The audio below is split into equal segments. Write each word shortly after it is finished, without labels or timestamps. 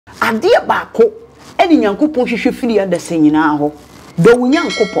ade baako eni nyankopon hwehwe firi ya da senyina ho do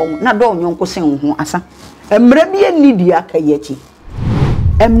nyankopon na do nyonko sen ho asa emra bi enidi aka yechi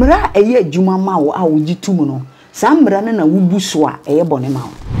emra eye adwuma ma wo a wo gitum no sa mra na wubuso a eye bone ma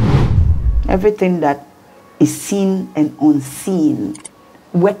wo. Everything that is seen and unseen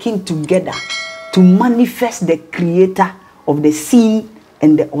working together to manifest the creator of the seen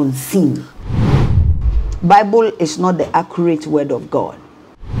and the unseen. Bible is not the accurate word of God.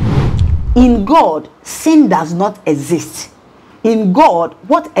 In God, sin does not exist. In God,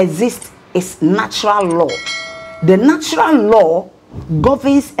 what exists is natural law. The natural law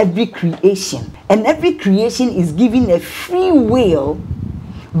governs every creation, and every creation is given a free will,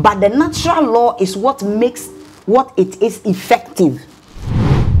 but the natural law is what makes what it is effective.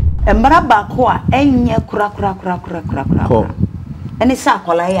 Embara bako a enye kura. Eni sa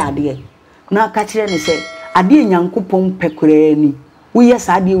akola ya ade na ka kire ne se ade nyankopon pekura ni wo yes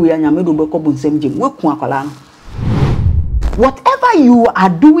ade we anyame do beko bonsem gem we ku akola no. Whatever you are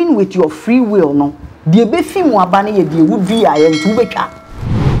doing with your free will no de be fi mu aba ne ye de wudi aye ntu betwa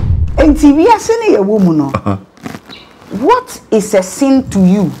enti wi ase ne ye wo mu no. What is a sin to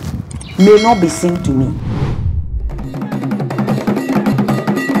you may not be sin to me.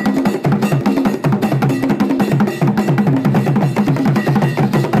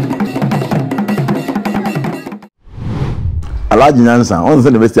 Alaji Nyansa, on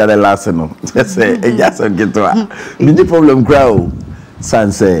the best other last no. Say, just get to the problem crowd.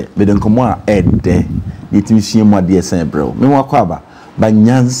 San say, we don't come on ed day. It me see more dear say, bro. Me wa kwaba by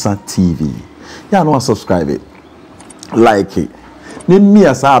NyansaTV. Ya no subscribe it, like it. Name me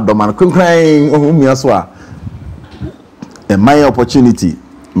as a man crying. Oh, me as well. And my opportunity,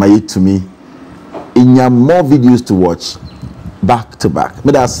 my to me. In your more videos to watch, back to back.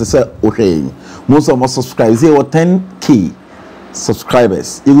 Me that's say okay. Most of my subscribers here 10K.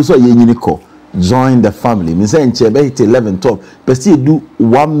 Subscribers, you also join the family. Me say hit 11, 12. But still do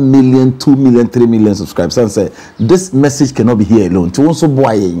 1 million, 2 million, 3 million subscribers. And say this message cannot be here alone. To also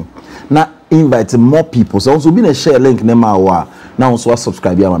boy now invite more people. So also be a share link now also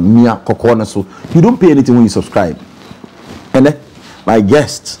subscribe. So you don't pay anything when you subscribe. And then my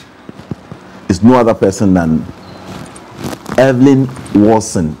guest is no other person than Evelyn,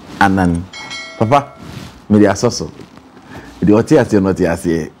 Warlson, Annan. Papa, me the assessor. The hotel not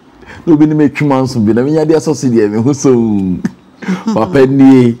here. No be make humans be na me ya dey associate me who so papa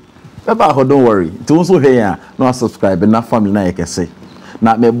ni papa don't worry to also here no subscribe na family na yekese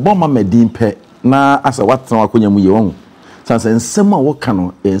na me bomma me din pe na asa watena wakonya mu ye won sanse nsem a wo ka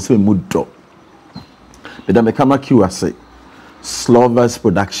no ensem mu do me da me camera queue ase Slovers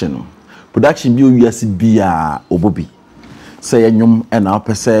production bi o wiase bia obobi say enyum e na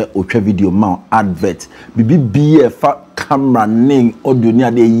opese otwa video ma advert bibi fa camera ning audio ni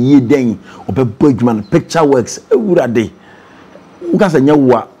ade ye den obebo adwuma picture works ewurade ukasa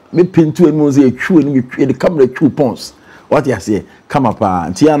nyawa me pintu enu say etwu enu the camera two pounds what you say come up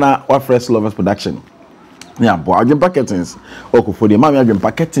Tiana what fresh Lovers production yeah boy adwum packetings okofo de mama adwum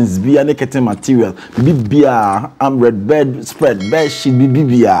packetings bia ne curtain material bibia am red bed spread bed sheet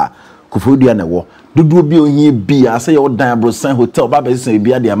bibia kofo dia na wo dodo bi onye bia say your Warlson hotel ba be say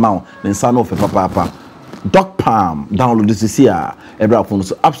bia de amount nsa no fe papa Dog Palm download this here every phone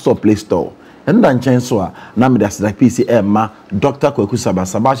so App Store Play Store and then change so na me that's like PC ma Dr. Kwaku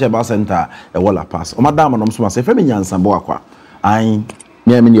Sabasaba Center e wala pass o madam no so say femi nyansa bo akwa ai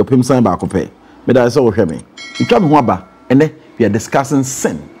me me opim san ba akopɛ me da so wo hwɛ me ntwa me ho aba ene we are discussing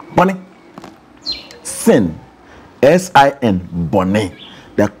sin bonne sin sin bonne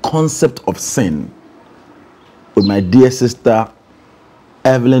the concept of sin with my dear sister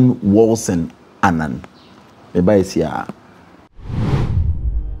Evelyn, Warlson, Annan. Maybe it's here.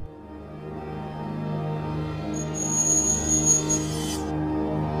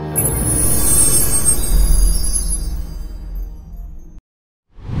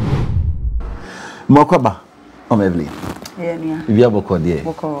 Mokwaba, Evelyn. Yeah. If you have a code here,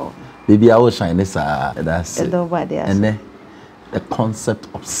 baby, I will shine this. That's it. And then the concept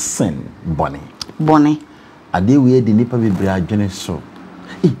of sin, Bonnie. Are they weird in Nipa Bibria Journey so?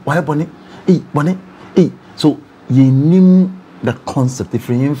 Why Bonnie? Bonnie? So you name the concept if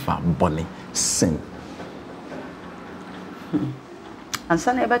you from Bonnie sin. And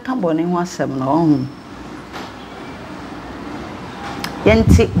son ever come Bonnie was 7 no.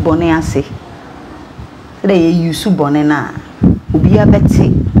 Yenti Bonnie ase. They use Bonnie na. Ubi a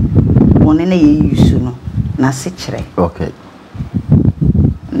beti Bonnie na use no. Na sichere. Okay.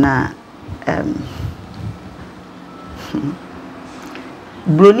 Na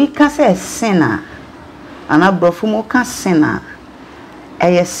Broni kase sena ana brofumo ka sena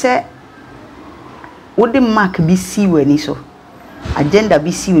say what the mark be see when so agenda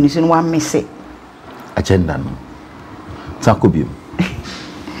be see when so one miss it agenda no takobium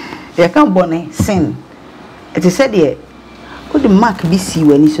you can't bonnet sin it is said here what the mark be see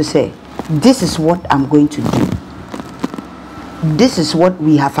when so say this is what I'm going to do, this is what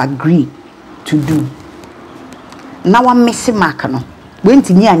we have agreed to do. Now I'm missing mark no when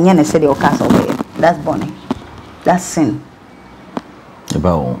to near and said your castle that's bonnet, that's sin.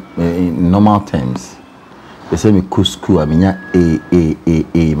 About in normal terms, they say me school, I mean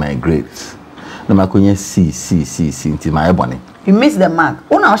A my grades. No matter C into my bonnet. You miss the mark.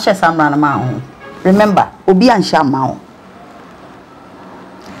 Una oshe samra na remember, obi ansha mao.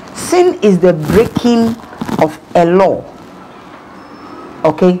 Sin is the breaking of a law.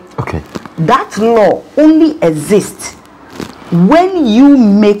 Okay? Okay. That law only exists when you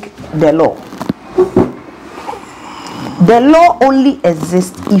make the law. The law only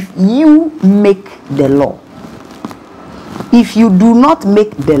exists if you make the law. If you do not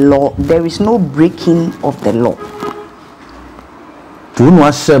make the law, there is no breaking of the law. To no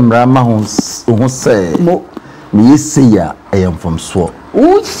ashemra ma ho say me say ya I am from so.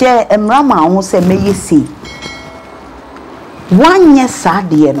 Who say emra ma ho say me say. One year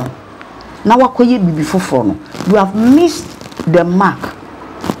sad no. Na wakoye bibi foforo no. You have missed the mark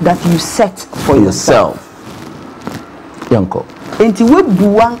that you set for yourself. Yanko. Enti we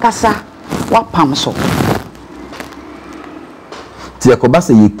buwan kasa wa pam so. Ti yakoba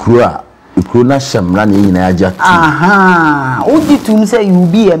se yekura na shamra na nyina aja. Aha. Uji tum say you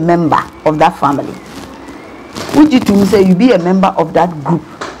be a member of that family. Uji tum say you be a member of that group.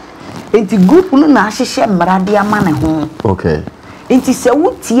 Enti group no na ahihye mra de ama ne ho. Okay. Enti se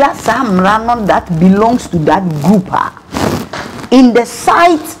wutia sa mra no that belongs to that group. In the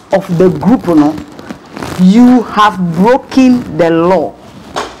sight of the group no, you have broken the law,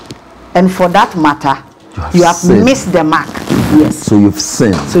 and for that matter you have missed the mark. Yes, so you've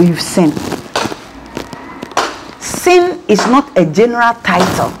sinned. Sin is not a general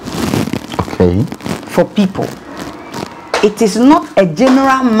title, okay, for people. It is not a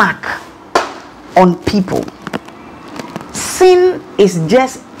general mark on people. Sin is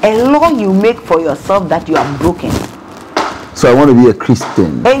just a law you make for yourself that you have broken. So I want to be a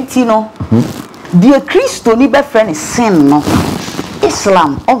Christian. Ain't you know? The Christian ni be friend is sin no.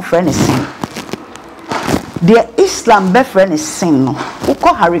 Islam on friend is sin. The Islam be friend is sin no.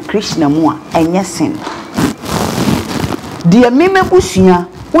 Uko Hare Krishna mu a enye sin. The meme busua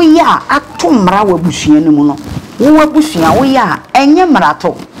we ya ato mra wa busua ni mu no. Wo busua we ya enye mra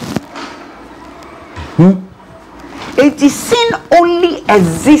to. It is sin only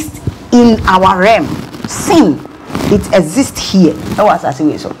exists in our realm. Sin, it exists here. That was as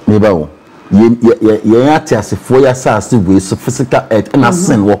we so. Neighbor, you ati asifo ya sa we so physical earth and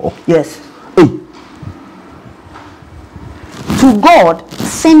sin wo. Yes. Hey. To God,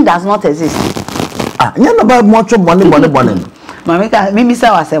 sin does not exist. Ah, nya na ba mo twa bone. Mami ka mimi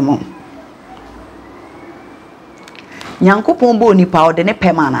sa wasemo. Nyankopon bo ni pa o de ne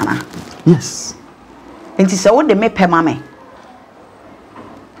pema nana. Yes. Enti se wo de me pema me.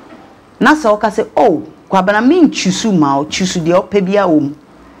 Na se o ka se oh, kwa bana me nchusu ma o chusu de o pe bia wo.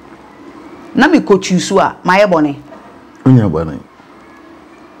 Na me ko chusu a maye bone. Onya bone.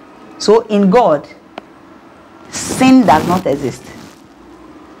 So in God, sin does not exist.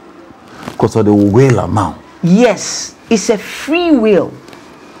 Because of the will amount. Yes, it's a free will.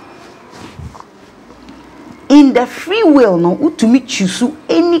 In the free will, no, utumi choose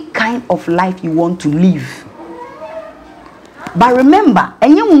any kind of life you want to live. But remember,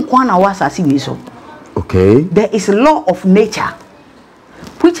 okay, there is a law of nature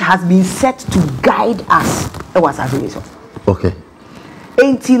which has been set to guide us. Okay.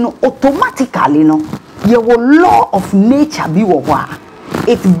 And automatically, no, your law of nature be what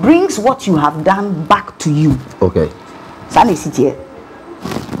it brings what you have done back to you. Okay. Sani sitie.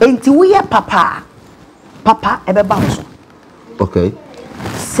 Enti uye papa ebe bounce. Okay.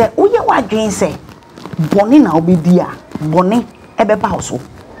 Se uye wadwen se boni na obedia boni ebe bounce.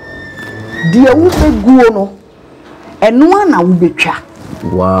 Dia wo beguo no eno na wo betwa.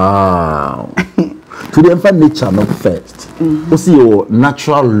 Wow. To the infant nature not first. You see your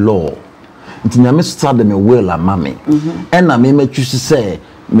natural law. Nti nyame start them will ama me. And na me choose say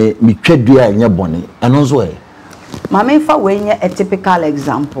me twedua enye boni. Eno so e. Mama fa we nye a typical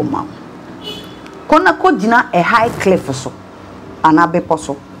example ma. Kona ko gina a high cliff so. Ana bepo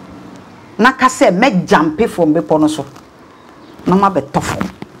so. Na ka say me jump from bepo no so. Na ma be tofo.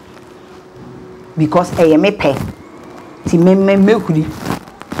 Because me pe. Ti me huri.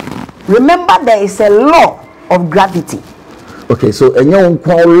 Remember there is a law of gravity. Okay, so and you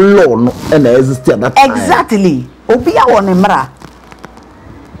call law no and exist at that time. Exactly. Obia won emra.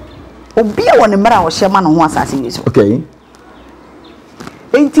 Obia won emra o shema no ho asase yeso. Okay.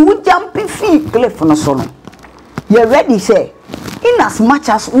 Enti wo jumping fee cliff no so no. You ready say in as much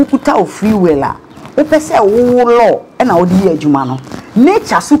as ukuta of free will a opese wo law e na odi adwuma no.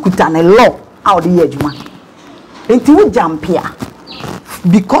 Nature sukuta ne law a odi adwuma. Enti wo jump here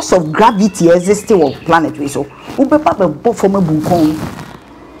because of gravity existing of planet we so ubepa be from a bunkon.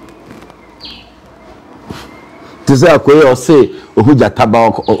 To say akoye or say ohu jataba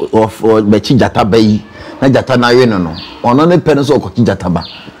of mechi jataba yi na jata na we no ono ne pene so okoki jataba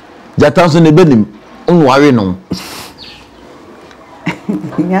jata so ne benim onu awe no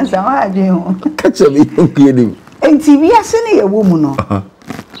nyansa wa adwen catch me nkuyedim enti wi ase ne ye wo mu no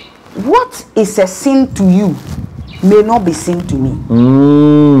what is a sin to you may not be sin to me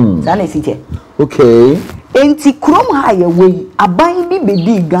sana sije okay enti krom ha ye we aban bi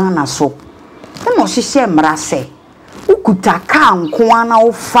bedi Ghana so e mo hihye mra se ukuta ka nko ana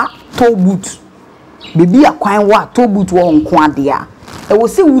wo fa tobut bebi akwan wa tobut wo nko ade a e wo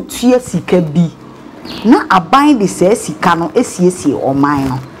se wutua sika bi na aban de se sika no esiesie oman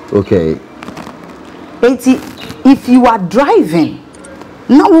no okay enti if you are driving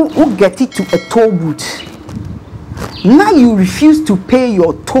now we get it to a toll booth now you refuse to pay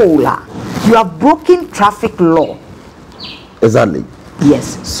your toll you have broken traffic law. Exactly.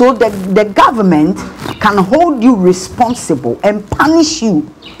 Yes, so the government can hold you responsible and punish you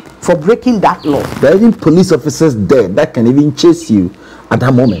for breaking that law. There are even police officers there that can even chase you at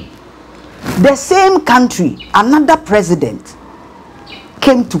that moment. The same country, another president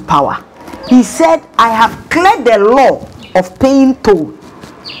came to power. He said, I have cleared the law of paying toll.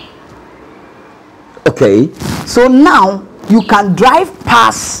 Okay. So now you can drive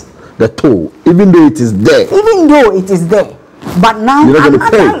past the toll, even though it is there. Even though it is there. But now you're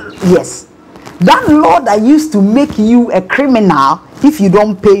not gonna pay. Yes. That law that used to make you a criminal if you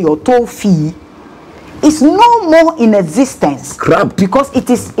don't pay your toll fee is no more in existence. Crap. Because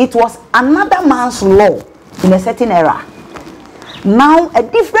it was another man's law in a certain era. Now a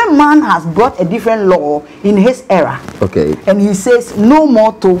different man has brought a different law in his era. Okay. And he says no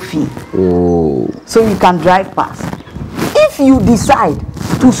more toll fee. Oh. So you can drive past. If you decide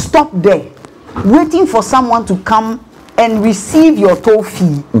to stop there, waiting for someone to come and receive your toll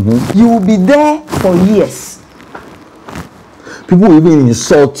fee, you will be there for years. People will even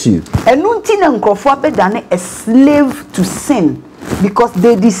insult you. And nothing a slave to sin, because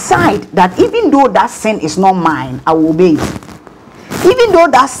they decide that even though that sin is not mine, I will obey it. Even though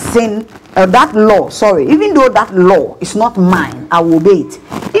that sin, even though that law is not mine, I will obey it.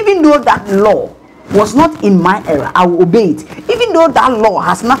 Even though that law was not in my era, I will obey it. Even though that law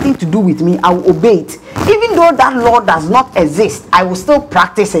has nothing to do with me, I will obey it. Even though that law does not exist, I will still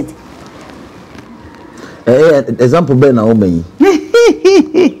practice it. Example be na omeyi.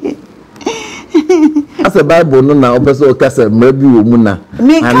 As a Bible no na opeso okase mrabi wo mu na.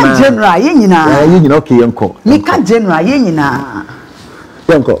 Me ka general ye nyina. Ye nyina okay yenko. Me ka general ye nyina.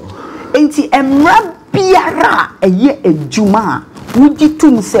 Yenko. Enti emra biara eye ejuma wuji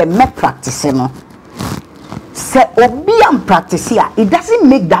tum se me practice no. Se obi am practice here, it doesn't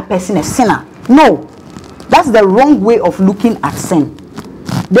make that person a sinner. No. That's the wrong way of looking at sin.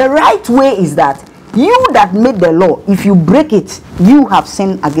 The right way is that you that made the law, if you break it, you have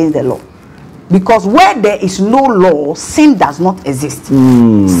sinned against the law. Because where there is no law, sin does not exist.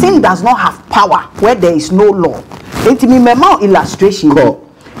 Sin does not have power where there is no law. Enti mi mema illustration.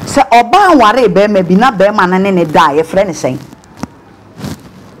 Se oba ware be me bi na be ma na ne da ye frɛ ne sɛn.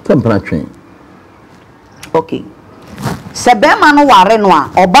 Temperature. Okay. Se be ma no ware no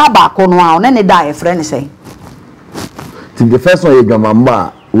a oba ba ko no a one ne da ye frɛ ne sɛn. The first one you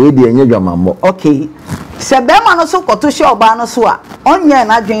dwamamba, we dey enye dwamambo. Okay. Se be ma no so koto hye oba no so a onye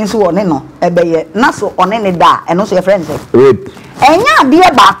na dwen so one no ebeye na so one ne da eno so ye frɛ ne sɛn. Rape. Enya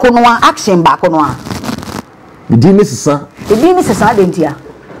ade ba ko no a action ba ko no a. Di ni sisa. Di ni sisa de ntia.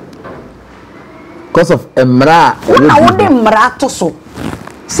 Because of emra. Na wo de mra to so.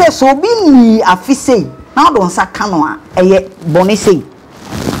 Se so bi ni afisei na do nsa ka no a eye bone sei.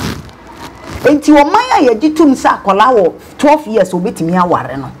 Enti o man ya ditum sa akola wo 12 years obetimi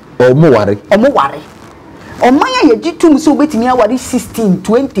aware no. Omo ware. O man ya ditum so obetimi aware 16,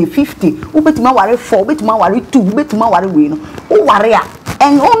 20, 50, obetimi aware 4, obetimi aware 2, obetimi aware we no. O ware a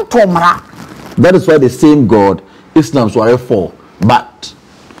en on to mra. That is why the same God Islam's ware 4. But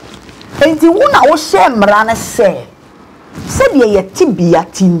enti wo na wo hye mra na se de ye tibia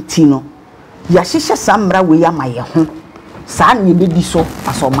tintino. Ya hye samra we ya maye ho. Sa na ye bedi so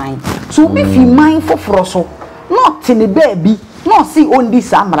asoman. So be fi man foforo so not in the baby, not see on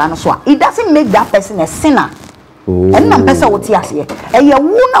this amran so. It doesn't make that person a sinner. And na pesa what here. And you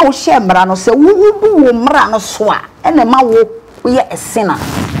won't share Marano say, woo Marano swa, and the man we are a sinner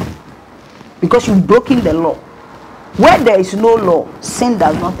because you've broken the law. Where there is no law, sin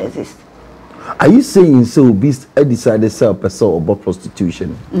does not exist. Are you saying so? Beast decided to sell person about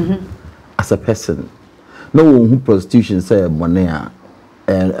prostitution as a person? No one who prostitution say money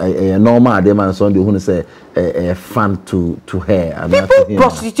a normal demand son who say a fan to her. People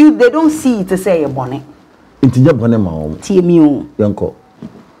prostitute, they don't see it to say a bonnet. Into your bonnet, mom. Tiemio, Yanko.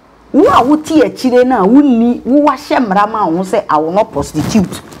 Who are would tea a chilena, who need who was shem Rama who say I will not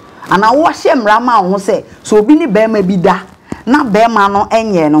prostitute. And I was shem Rama who say so Billy Bear may be da. Not bear man no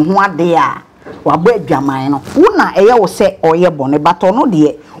any no what they are. Wabwe Jamano. Who na a will say or your bonnet, but or no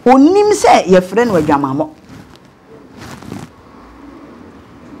dear. Who nim say your friend with Jamamo.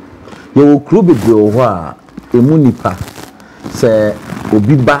 You club it go wa emunipa se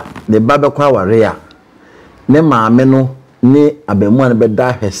obiba ne baba kwa warea ne maame no ne abemu an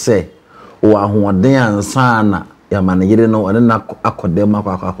beda hwese o ahoden ansa na ya manegere no ene na akodem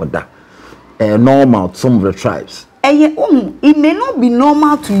akoda normal to some of the tribes it may not be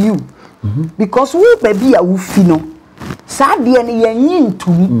normal to you because we baby a wufi no sa de ne yanyi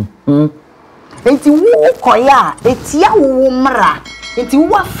ntumi enti wo koya etia wo mra enti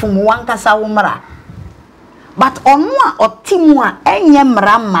wo fom wankasa wo mra but onu a otimu a enye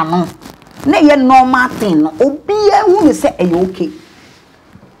mra ma no na ye normal thing no obi hu ne se e okay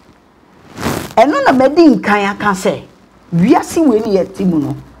eno na medi nkan aka se wiase we ne yetimu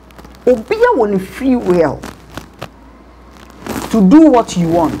no obi e won free will to do what you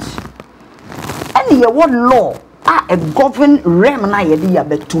want and ye what law a govern rem na ye di ya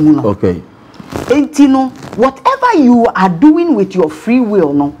betumu no okay enti no whatever you are doing with your free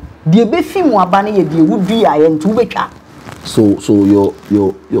will no de be fi mu aba na ye de wudu ya ye ntu betwa so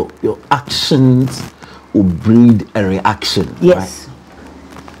your actions will breed a reaction. Yes.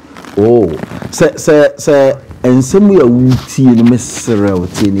 Right? Oh, say ensemu ya wuti no mesere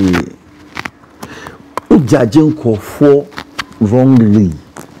wuti ni o judging for wrongly.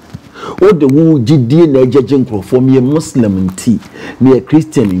 O de wo gidie na judging for me Muslim nti me a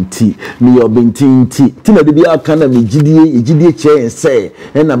Christian nti me obenti nti ti na de bi aka na me gidie che say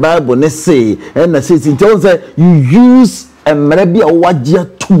and the Bible ne say and na say you use emre bi a wagia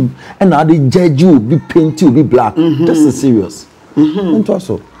tum and na dey judge you be paint you be black. This is serious. Nto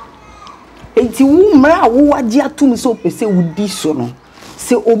so enti wo mra wo wagia tum so pese wudi so no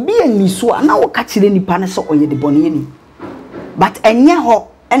se obi ani so na wo ka kire nipa ne so oye de bone ani but enye ho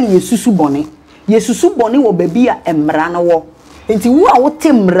ene yesusu bone wo baby a emra na wo enti wo a wo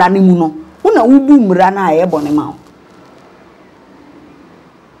te mra ne mu no wo na wo bu mra na aye bone ma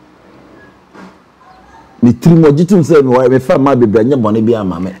ni trimo jitum se me wa me fa ma bebra nya bone bi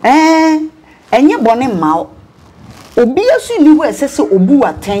ama me enye bone ma obi asu ni wo esese obu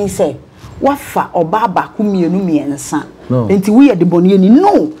aten se wafa obaba ku mienu miensa enti wo ye de bone ani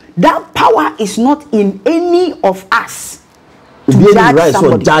no that power is not in any of us to judge right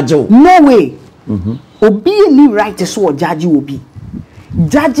somebody. So no way. Obi any right so judge obi.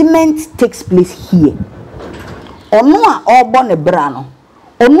 Judgment takes place here. Ono a obone bra no.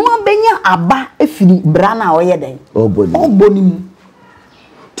 Ono abenya aba efiri bra na oye den. Oboni mu.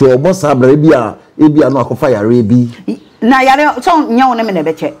 To obo sabra ebia no akofa yare bi. Na yare so nya wona me na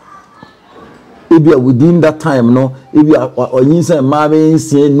beche. Ebia within that time no ebia onyinsa maame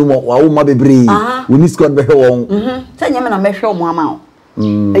nsie num wa wo ma bebre. Woni squad be he won. Say nya me na me hwe omo ama o.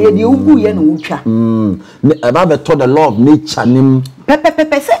 Eye de ugu ye na utwa. Ne aba be to the law of nature nim.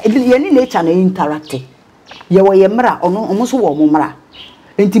 Pepe say ye ni nature na interact. Ye wo ye mra ono omo so wo mo mra.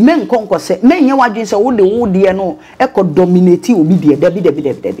 Enti men konko se men ye wadwen se wo de wo de no e ko dominate obi de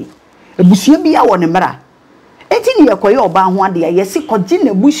dabi. Ebusua bi ya wo ne mra. Enti ne ye koye oba ho ade ye se koji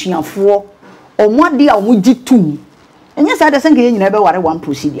na busuafo omwade a omugitum enye sa de senke ye nyina be ware one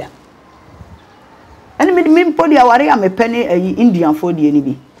procedure ene me mpodi a ware a mepene Indian for de ni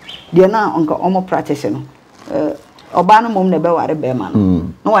bi de na onka omo practice no oba no mom na be ware be ma no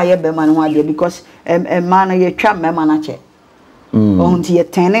no wa ye be ma no ho ade because ma na ye twa me ma na che ohunti ye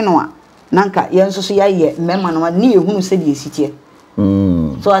tene no a nanka ye nso so ye me ma no ni ehunu se de esitie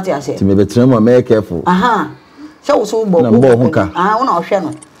so ati ase ti me betre mo me careful so so bo na bo hunka wona ohwe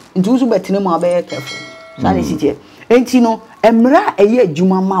no ntuzu betene mu abaye careful sane sitie enti no emra eye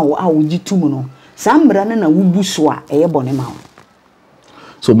adwuma ma wo a wo gitum no sa mra na wubuso a eye bone ma wo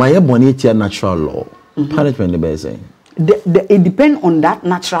so my bone is natural law punishment be say it depend on that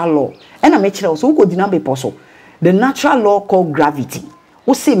natural law and am kire so go dina be poso the natural law called gravity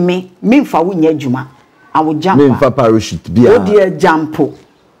wo se me mfa wo nya adwuma I will jump. Me for parachute. Oh dear, jump.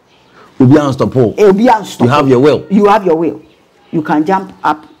 Be unstoppable. Be unstoppable. You have your will. You have your will. You can jump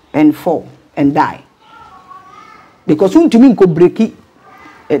up and fall and die. Because when to me go break it,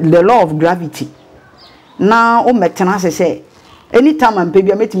 the law of gravity. Now, oh, Metanase say, anytime I'm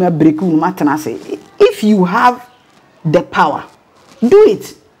baby, I make me a break. Metanase, if you have the power, do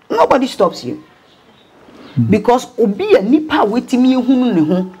it. Nobody stops you. Because obi a nipa wetimi ehunu ne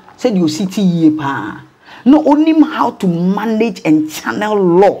ho said you city ye pa. No only how to manage and channel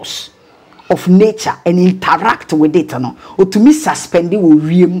laws of nature and interact with it no. Or to me suspend it with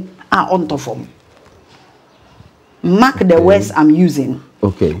riem onto form. Mark the words I'm using.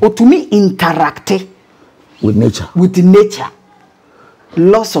 Okay. Or to me interact with nature. With nature.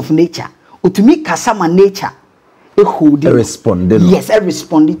 Laws of nature. Or to me kasama nature. Responding. Yes, I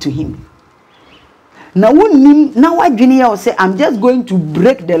responded to him. Now I junior say I'm just going to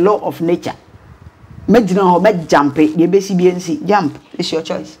break the law of nature. Jump it, jump. It's your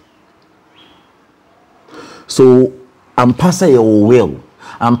choice. So I'm passing your will.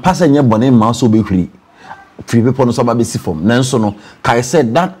 I'm passing your bonnet mouse will be free. Free people no so be from. Nanso no, Kai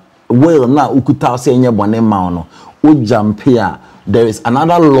said that will now ukuta say your bonnet mouse no. Jump here. There is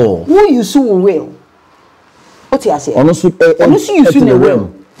another law. Who you so will? What you say? Honestly, you soon a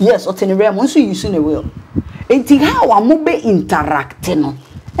will. Yes, or ten realm. Once you soon a will. And how a mube interacting,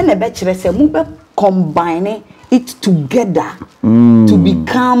 and a bachelor say mube combining it together to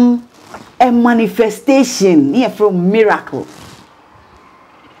become a manifestation near from miracle.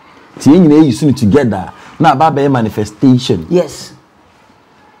 Seeing you soon together now about a manifestation. Yes,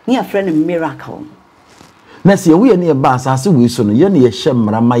 near friend a miracle. Next year we are near Bass as we soon, you're near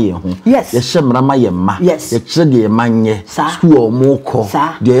Shemramaye. Yes, yes, Shemramaye ma. Yes, it's a dear manye, school or more call.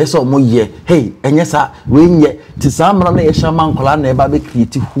 Yes, or more ye. Hey, and yes, sir, when ye to some run a shaman collar never be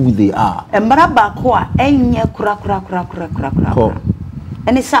creative who they are. And Marabaqua, and ye crack.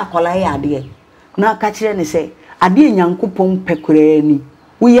 And it's a collar dear. Now catch and say, I dear young coupon pecoreni.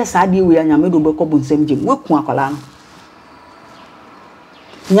 We yes, I dear we are Yamido Bocobon Sam Jim, work Quacolan.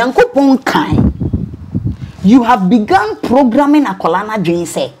 Young coupon kind. You have begun programming a colana dream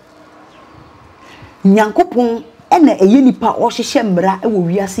say. Nyankopon ene eyenipa o hihye mbra e wo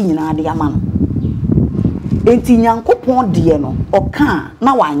wiase nyina de ama no. Enti Nyankopon de no oka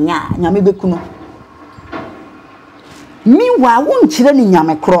na wanya nyame beku no. Miwa won kire ni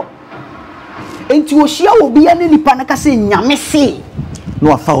nyame kro. Enti o hia obi ane nipa na ka se nyame se.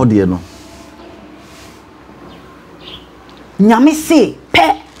 No afa o de no. Nyame se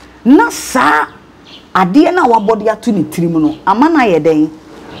pe na sa ade na wabodi atu ni tirim no amana ye den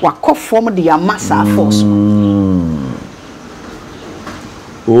wakofom de amasa force.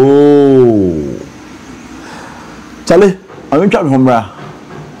 Oh Charlie, I'm trying homra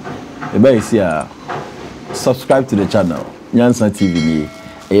ebe here. Subscribe to the channel NyansaTV.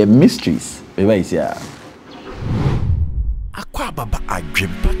 Mysteries ebe here. Akwa baba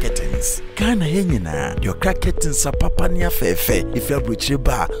adwempa curtains. Kana yenyina your crack curtains are papa nia fefe. If you abrochire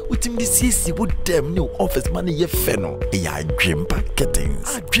ba utim di sisi wo dem new office man ye fe no. E ya adwempa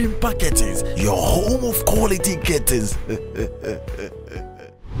curtains. Adwempa curtains, your home of quality curtains.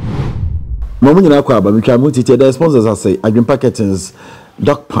 Momo nyina akwa baba mitwa mutiti the sponsors are say adwempa curtains,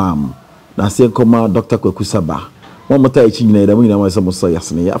 Doc Palm, na se koma Dr. Kwakusaba. One mota echi nyina da nyina wa se mo so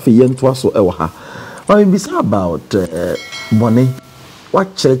yasne ya fe yento aso e wo ha. I mean, about money.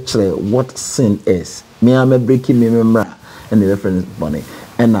 What church? What sin is? Me, I'm breaking me memory and the reference money.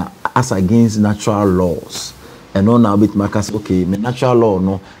 And as against natural laws. And no now bit markers. Okay, me natural law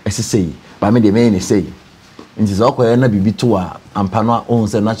no. As say, but me the main say. It is okay. Na bibi tuwa ampano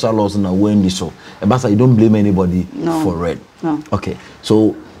owns the natural laws na when this so. Ebasa you don't blame anybody for it. No. Okay,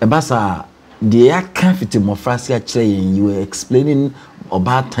 so ebasa the account mo frasia chere you were explaining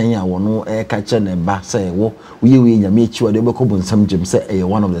about time I want to catch and back say, "Wo, we nyame chiwa de beko bonsam jim say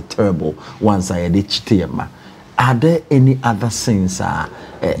one of the terrible ones I did chitema." Are there any other sins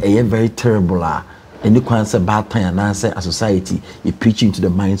very terrible any kwanse bad time and say a society you preaching to the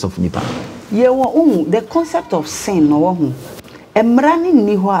minds of nipa? Yeah, the concept of sin no ho. Emrani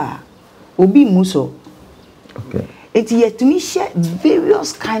ni ho a obi muso. Okay. It yet to me share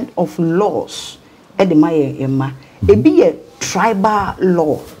various kind of laws at the maye emma. It be a tribal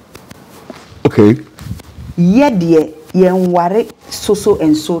law. Okay. Ye ware so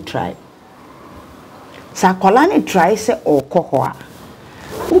and so tribe. Sa kolani try say or kohoa.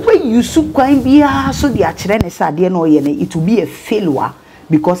 Ube yusu kwan bia so de akire ne sa de no ye ne it will be a failure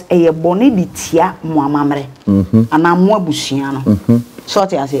because e ye bone di tia mo amamre. Ana mo abusua no. So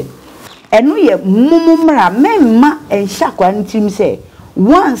what I said. Enu ye mumumra memma enhya kwan tim say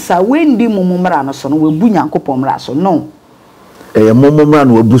once a wendi momomra no so no we bu Nyankopon mra so no momomra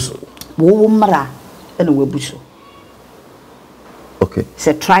no wabuso wo mra e no wabuso. Okay, it's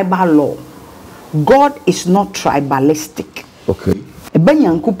a tribal law. God is not tribalistic. Okay. Eba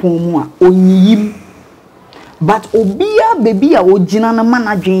Nyankopon mu a onyiyim, but obia baby a ogina na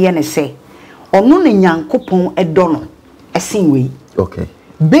manadwen ye ne se ono ne Nyankopon edo no esen we. Okay.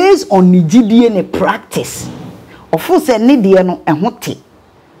 Based on nigidie ne practice. Ofo se ne de no ehote.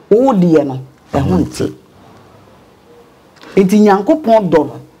 O de no ehonte. Enti Nyankopon do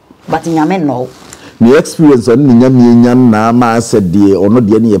no, but nyame no. The experience on Nyame na ma said de ono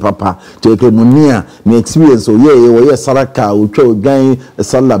de ne papa to ekemuni me experience o ye saraka o twa ogan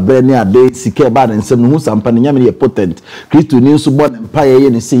sala bre ne ade sike ba na nsem hu sampa ne Nyame ye potent Kristo ni nso bo mpa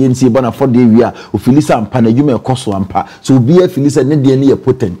ye ne se yenti bo na for de wi a o filisa ampa na dwuma ekoso ampa so obi a filisa ne de ne ye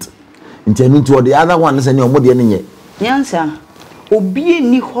potent nti anu to the other one se ne omo de ne nye Nyansa obi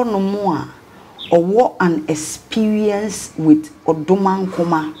ni hono mo a owo an experience with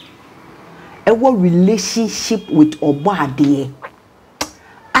odomankoma ewo relationship with obade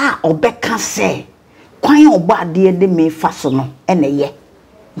obeka se kwan obade de me fa so no ene ye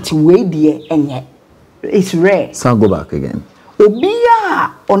nti we de enye. It's rare. So go back again.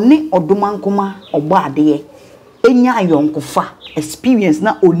 Obiya oni odomankoma obade enya ayonkofa experience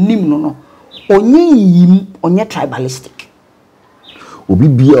na onim no onye yim onye tribalistic. Obi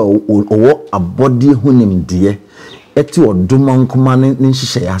bia owo abode hunim de eti odomankoma ne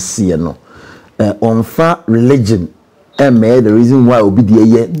nhihye ase no onfa religion made the reason why obi de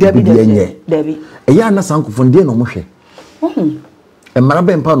ye Debbie eya na sankofo de no mo hwe emara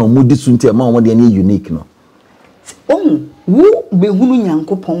bempa no mo disunti e ma wo de ne unique no wo behunu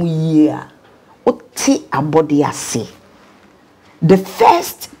Nyankopon yie a oti abode ase. The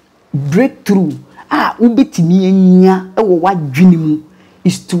first breakthrough ubetimi anya ewo wadwene mu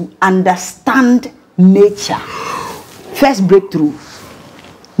is to understand nature. First breakthrough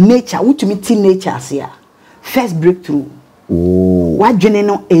nature, which means nature here. First breakthrough. Wadwene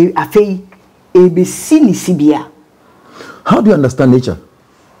no afei ebesi ni sibia. How do you understand nature?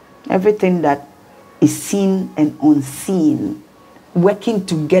 Everything that is seen and unseen working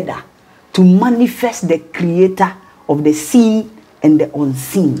together to manifest the creator of the seen and the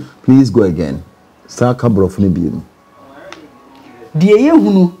unseen. Please go again. Start kabro funi bienu. Die ye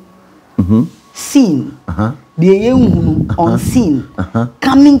hunu seen. Die ye hunu unseen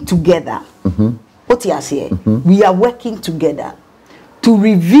coming together. What you say? We are working together to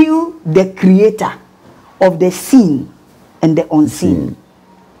reveal the creator of the seen and the unseen.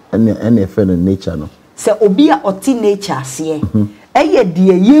 Any friend in nature no. Se obia oti nature se eye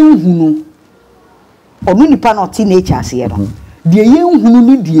die ye hunu onu nipa na oti nature se no die ye hunu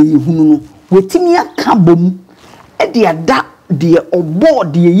ni die ye hunu no wetimi aka bom e de ada die obo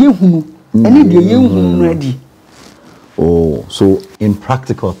die ye hunu ene die ye hunu no adi. Oh, so in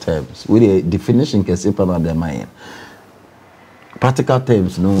practical terms, with the definition can say part of the mind. Practical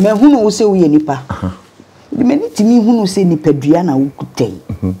terms, no. Me hunu wo se wo ye nipa. De me nitimi hunu se nipa dua na wo kutai.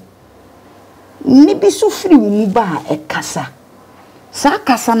 Ni bi so firi wo mu ba e kasa. Sa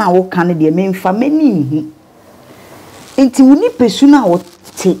kasa na wo kan de me mfa mani hu. Enti wo ni pesu na wo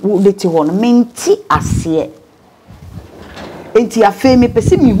de ti ho no menti ase. Enti afa me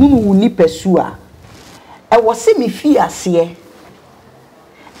pese mi hunu wo ni pesu a e wo se mi fi ase e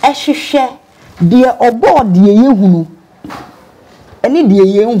hwehwe de obo de ye hunu eni de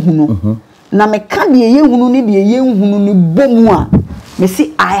ye hunu na me ka de ye hunu ni de ye hunu ni bomu a me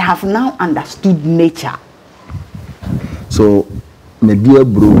see I have now understood nature. So me dia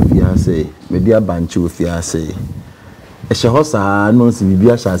bro fiase me dia banchi fiase e she hosa no se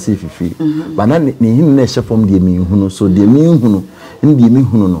bibia sha se fifi ba na ne him na she fom de mi hunu so de mi hunu ndi mi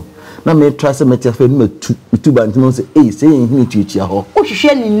hunu no na me trust me tell me tu banchi no say say him tuitia ho o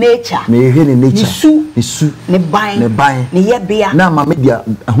hwehwe ni nature me hwe ni nature isu ne ban ne yebia na ma me dia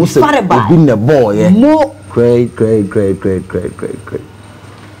ho se obi ne boy more great.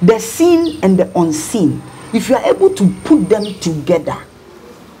 The seen and the unseen, if you are able to put them together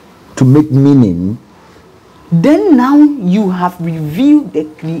to make meaning, then now you have revealed the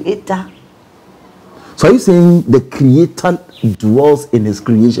creator. So are you saying the creator dwells in his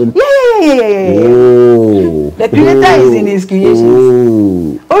creation? Yeah. Oh. The creator is in his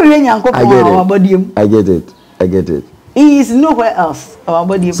creation. I get it. He is nowhere else. Our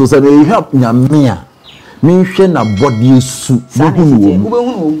body. So you help Nyamia. Me hwe na body su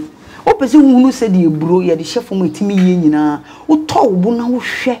O pese hunu se de eburo ye de chef mo etimi ye nyina. O to wo na wo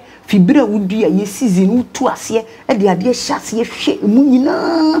hwe fibra wo dua ye season wo tu ase e de ade hyase ye hwe mu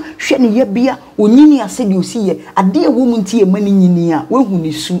nyina hwe ne ye bia onyini ase de osi ye ade wo mu ntie mani nyini a wo hu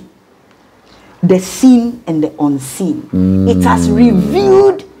ni su. The seen and the unseen. It has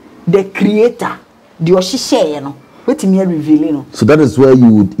revealed the creator. The Oshisheye no. What me revealing no. So that is where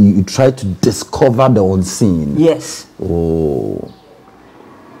you try to discover the unseen. Yes. Oh.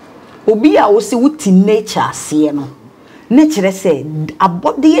 Obi a wo se wuti nature ase no. Nature say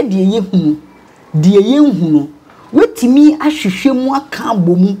abode ye de ye hunu. De ye hunu. Wetimi ahwehwe mu aka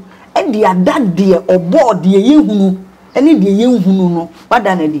abomu e de ada de obo de ye hunu. Ene de ye hunu no.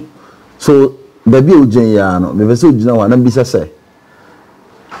 Wada na di. So baby ojen ya no me vese ogina wa na bisa say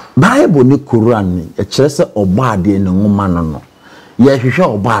Bible ni Quran ni e kire se obade ne ngoma no no ye hwehwe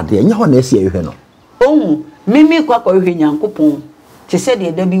obade enya ho na esi ehwe no ohun mimi kwa hwehwe Nyankopon te se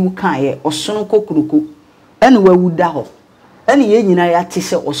de da bi wu kan ye osono kokuruku ene wawu da ho ene ye nyina ya te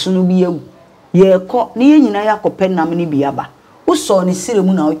se osono bi yawu ye ko ne ye nyina ya kopenam ni biaba wo so ne sire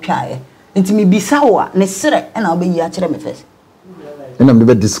mu na otwa ye ntimi bisa wo ne sire ena obeyi a kire me fes and I'm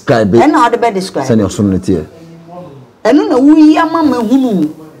never describe it. And how the bed describe. Send your son here. And no, we are mamma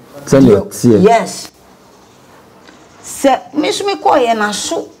who. Send your here. Yes. Say, Miss McCoy and I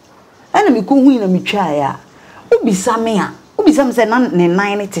so. And me go win a michaya. Ubi Samia. Ubi some say none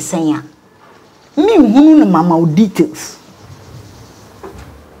 90 saying. Me who mamma details.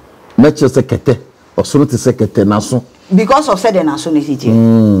 Met your secretary or so to secretary naso. Because of said nationality.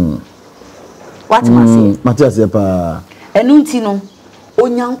 What must say? Matthias Epa. And Untino.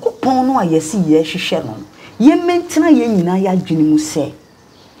 Onyankopon no ayesi ye hwehwe no ye mentena ye nyina ya dwene mu se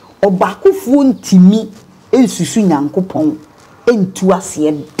obakofuo ntimi ensusu Nyankopon entu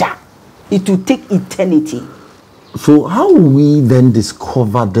ase da. It will take eternity. So how will we then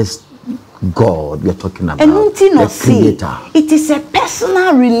discover this God you're talking about? The creator. It is a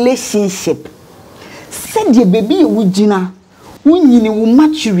personal relationship. Said ye baby wugina wunyini wu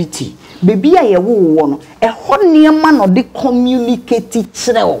maturity. Baby a ye wo no e ho niema no de communicate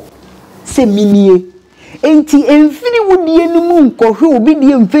kire se minie enti emfini wudie no mu nkohwe obi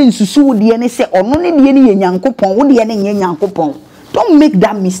de emfensusu wudie ne se ono ne de ne ye Nyankopon wudie ne ye Nyankopon. Don't make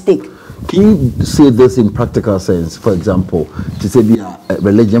that mistake. Can you say this in practical sense? For example, to say be a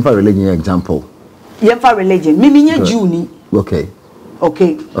religion for religion example. Yeah, for religion. Mimi Jew ni. Okay.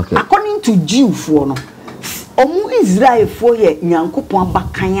 According to Jew for no. Omu Israel for ye Nyankopon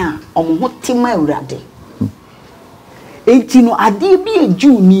abakan a omo ho tema urade. Enti no ade bi e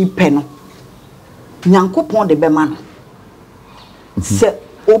Jew ni pe no. Nyankopon de be ma no. Se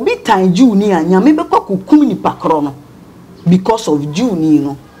obi tan Jew ni a nyame be kwakukum ni pakro no because of Jew ni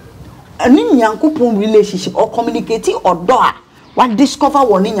no. Ani Nyankopon relationship or communicating odo a what discover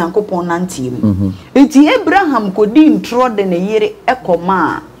one Nyankopon nantim. Enti Abraham ko di intro de ne yere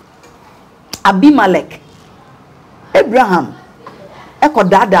ekoma Abimelech. Abraham eko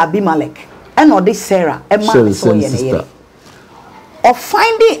dada Abimelech and or this Sarah Emma so ye or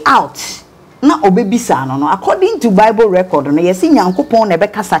finding out na obebisa no according to Bible record no yesi Nyankopon na be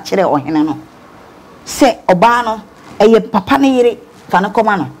kasa kire ohene no se oba no eye papa ne yere fa na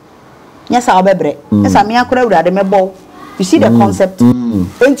koma no nyesa obebre nyesa me akora urade mebo. You see the concept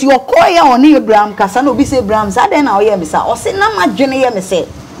enti okoya oni Abraham kasa na obi se Abraham sa den na oye me sa o se na madwene ye me se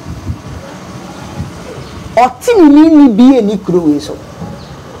Otimi ni biye ni kuro so.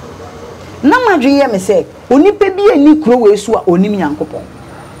 Na madwe me say onipa biye ni kuro so a onim Nyankopon.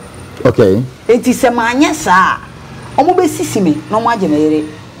 Okay. Enti se manya sa omo be sisimi na omo age na yere.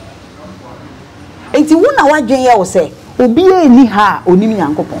 Enti wo na wadwen ye wo say obiye ni ha onim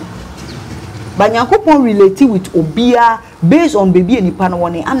Nyankopon. Ba Nyankopon relate with obia based on baby nipa no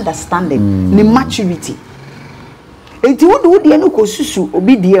one understanding, ni maturity. Enti wo do de no kosusu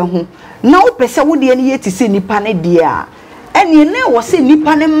obi de ho na wo pese wo de ne yeti se nipa ne de a ene ne wo se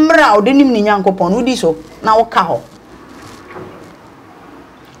nipa ne mra o de nim ni Nyankopon wo di so na wo ka ho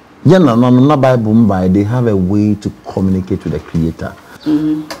no Bible mba they have a way to communicate with the creator.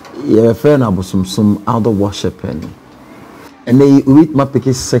 Yeah, friend abosomsom out of worshiping and they read my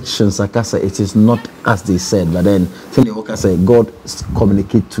picky sections like I said it is not as they said but then say God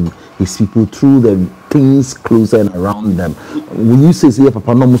communicate to his people through the things closer and around them. Will you say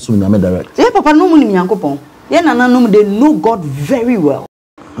papa no musu nyame direct? Papa no mu ni Nyankopon. Ye nananom they know God very well.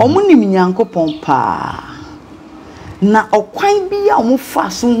 Omo ni Nyankopon pa. Na okwan bi a omo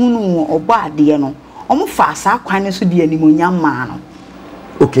fa so hunu oba ade no. Omo fa sa kwan ne so de animonyam ma no.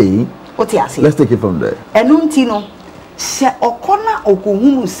 Okay. What you say? Let's take it from there. Enu nti no se okona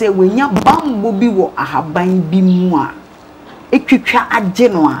okohunu se wenya bambo bi wo ahaban bi mu a etwetwa age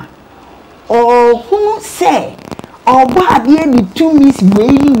no a who say oba ade ni two miss we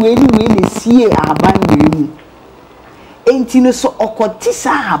na sie aban mu enti no so okoti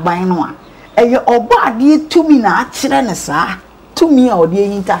sa aban no a eye oba ade tumi na akire ne sa tumi a ode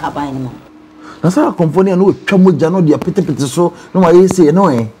yinta aban no na sa komfoni no twa moja no de petepete so no wa yesi no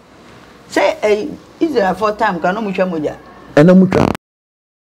say Israel for time kan no mutwa moja ena mutwa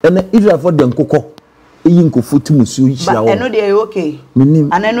ena Israel for de nkokọ eyi nkofo timusu hia wo eno de okay minim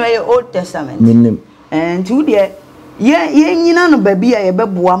anano e Old Testament minim and who de ye nyina no baby a ye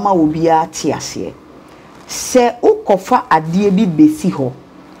beboa ma obi a te ase se ukofa ade bi besi ho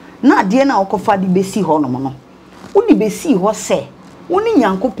na ade na ukofa de besi ho no no wo di besi ho se woni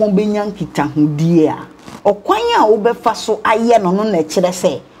Nyankopon benya nkita hodie a okwan a wo befa so aye no no na kire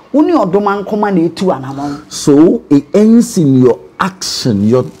se woni odoma nkoma na etu anamon so it ends in your action,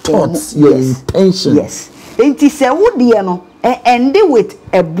 your thoughts, your intention. Yes. Enti se wo de no end with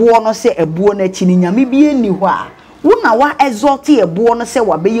ebo no se ebo na chi ni nyame bi eni ho a wo na wa exalt ebo no se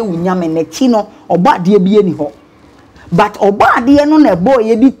wa beye wo nyame na chi no oba de bi eni ho but oba de no na ebo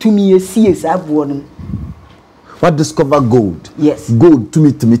ye di tumi esie sa ebo no what discover gold? Yes. Gold to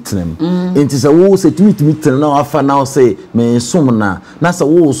me trem. Enti se wo se to me trem na afa now say me som na se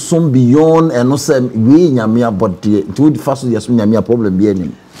wo som beyond and no say we nyame abode nti wo di fa so yes nyame problem bi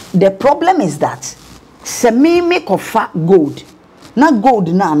eni. The problem is that se me make of gold na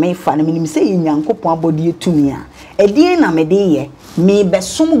gold na me fa na me say Nyankopon abode tumi a ede na me de ye me be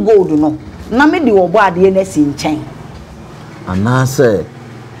som gold no na me de obo ade na si nchen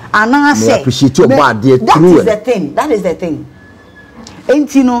Anase appreciate your body true. That is the thing.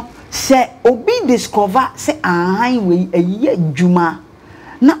 And you know, say obi discover say ahan we eye adwuma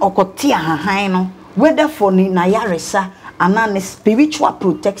na okoti ahan no whether for ni na yaresa ana spiritual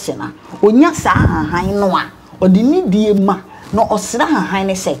protection a onya sa ahan no a odi ni die ma no osra ahan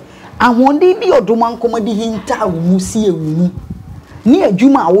ne say ahonde bi odoma nkomadi hinta awumu si ewumu ni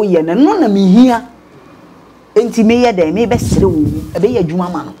adwuma a wo ye no na me hia enti me ye dem me be sere wo ebe ye adwuma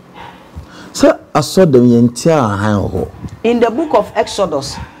ma no. So I saw them in the book of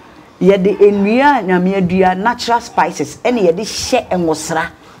Exodus, ye the enria nyame adua natural spices any ye the share and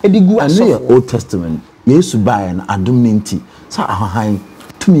wasra e di gu aso Old Testament Yesu buy an adumenti so ahan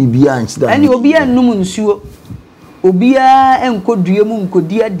to me bia nchida any obi anum nsuo obi a enkodua mu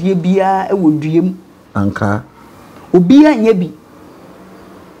nkodi ade bia e wodua mu anka obi anya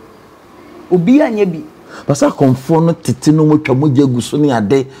bi Basa konfo tete no motwa moja guso ne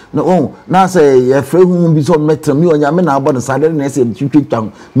ade no na say ye frɛ hu bi so metra mi onyame na abɔ no sade na say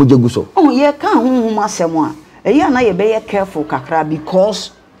twitwa moja guso ye ka hu asɛm a eya na ye be ye careful kakra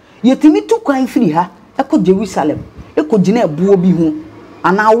because ye timi tu kwan firi ha ekɔ Jerusalem ekɔ gina ebuo bi hu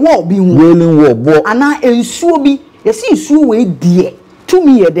ana wall bi hu wailing wall bo ana ensuo bi ye si nsuo we die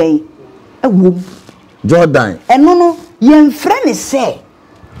tumi ye den ewom Jordan eno no ye mfrɛ ne sɛ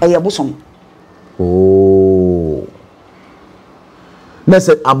eye bosom. Oh.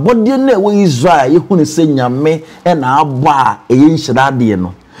 Nese abodie na we Israel ye hunu se nyame e na aba e ye nhira de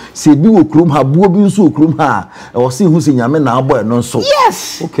no. Se bi wo krom ha buo bi nso okrom ha e wo se hu se nyame na aba no nso.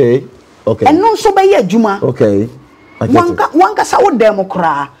 Yes. Okay. Eno nso be ye adwuma. Okay. Wanka sa wo dem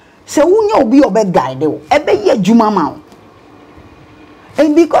kra. Se wunya obi obe guide wo e be ye adwuma ma wo.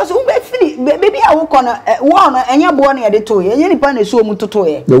 And because we be free baby I wo kono wo no enya bo na ye de to ye nipa na so mu toto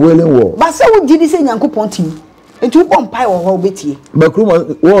ye the wailing wall ba se wo gidi se Nyankopon tim enti wo bom pai wo ho betie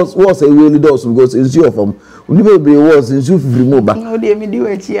Bakruma was a wailing doors because in you from we be was in you free mo ba no dey me di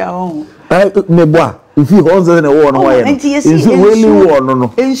we ti a ho me bo a if you hold the wall no why in wailing wall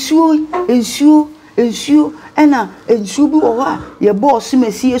no ensuo ena ensuo bi wo ha ye boss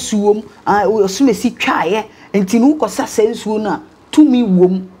mesi esuom osumesi twae enti no ko sa ensuo na to me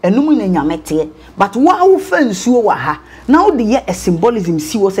wom enum na nyamete but wa wo fa nsuo wa ha na wo de ye a symbolism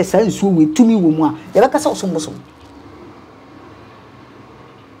si wo se sa nsuo we to me wom a ye beka sa osombosom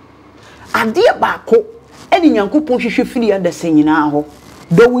ade ba ko eni Nyankopon hwehwe firi anda senyina ho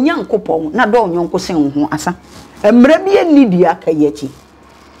do wo Nyankopon na do nyonko sen ho asa emra bi eni dia ka yechi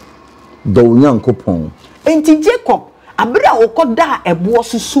do wo Nyankopon enti Jacob abra wo koda ebo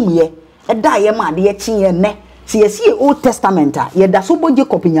susum ye da ye ma de ye kyenye ne si yesi Old Testament ye da so bo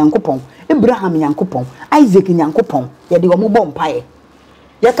Jacob Nyankopon Abraham Nyankopon Isaac Nyankopon ye de omo bo mpae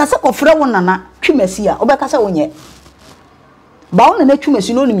ye kasa kofre wo nana twemasi a obekasa wonye ba wo nana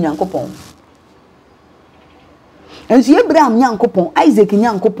twemasi no nim Nyankopon ensi Abraham Nyankopon Isaac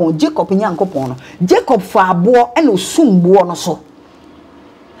Nyankopon Jacob Nyankopon no Jacob fa abo e no sumbo no so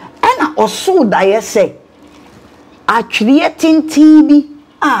ena oso da ye se atwire tintin bi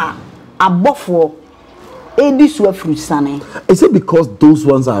abofo edisua frusane. Is it because those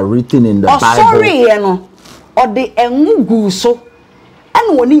ones are written in the Bible? Sorry, no. Or the engu so.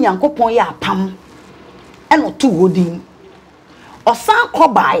 And woni Nyankopon ya pam. And o tu hodin. Or san ko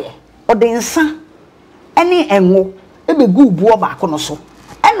bae. Or the nsa. Any engu. Ebe gu buo baako no so.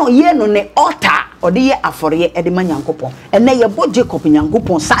 And o ye no ne altar. Or the ye afore e de ma Nyankopon. And na ye bo Jacob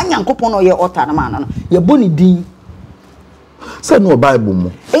Nyankopon. Sa Nyankopon no ye altar na man no. Ye bo ni din. Say no Bible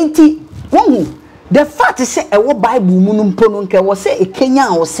mo. Enti wonu the fact is say e wo Bible mu no mpo no nke wo say e Kenya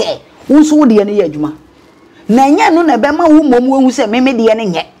wo say wonso wo de ne ye adwuma. Na nya no na be ma wo mom wo say me de ne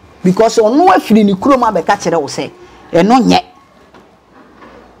nye because ono afiri ni kuro ma be ka kire wo say e no nye.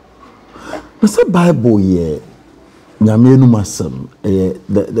 Na say Bible ye nyame enu masem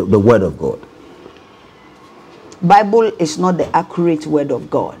the word of God. Bible is not the accurate word of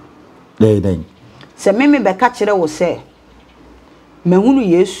God. Then say me be ka kire wo say Mehunu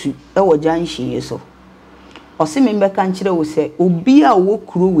Yesu e wo janhye yeso. Ose me mbeka nkire wo se obi a wo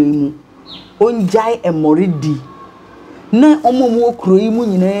kuro we mu onjai emoridi. Na omom wo kuro yi mu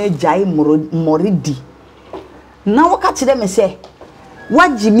nyina jai moridi. Na wo ka kire me se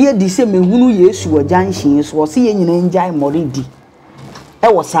wagimi edi se mehunu Yesu wo janhye yeso wo se ye nyina njai moridi. E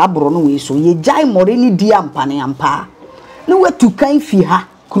wo sa abro no we so ye jai mori ni di ampane ampa. Na wetu kan fi ha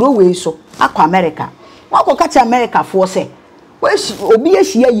kuro we so akwa America. Wa ko ka kire America fo se obi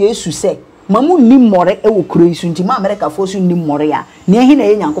ehia Yesu se mamu ni more e wo kuro isu nti ma America fo so ni more ya na ehi na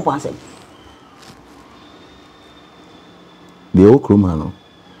ye Nyankopon asem the okroma no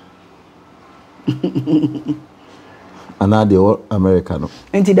ana the America no.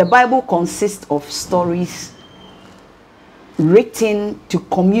 Nti the Bible consists of stories written to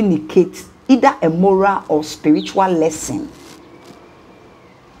communicate either a moral or spiritual lesson.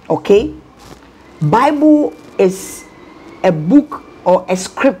 Okay? Bible is a book or a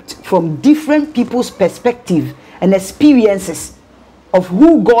script from different people's perspective and experiences of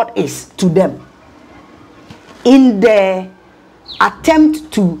who God is to them. In the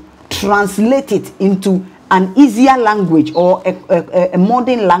attempt to translate it into an easier language or a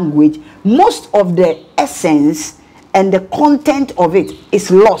modern language, most of the essence and the content of it is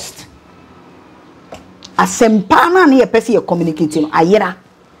lost. Asempana ni epesi ye communicating ayera.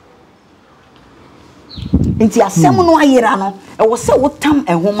 Inti asem no ayera no e wo se wotam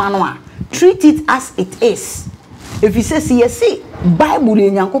ehoma no a treat it as it is. If you say yes Bible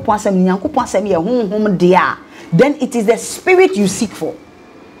le Nyankopon asem ye honhom de a, then it is the spirit you seek for,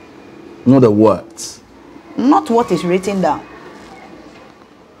 not the words, not what is written down.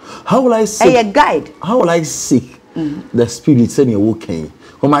 How will I seek a guide? How will I seek the spirit send you walking?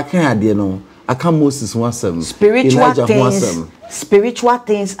 When I can't idea no, I can't Moses one some spiritual things. Spiritual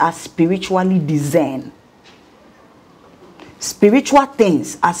things are spiritually discerned. Spiritual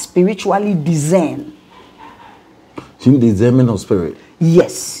things are spiritually discerned. You discernment of spirit?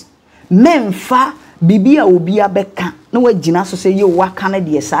 Yes. Memfa bibia obia beka na wagina so say you waka na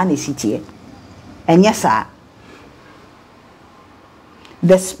de sa na sitie. Enye sa.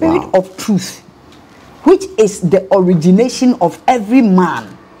 The spirit of truth, which is the origination of every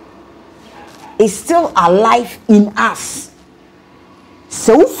man, is still alive in us.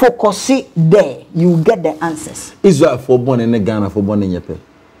 So focus it there, you get the answers. Israel for born in Ghana for born in Yepe.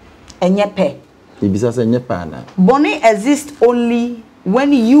 Enyepe. Ibisa say Yepe na. Born exists only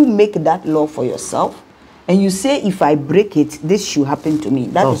when you make that law for yourself and you say, if I break it, this should happen to me.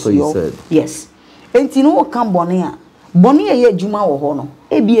 That is your. You said. Yes. And you know what come born ye juma wo ho no.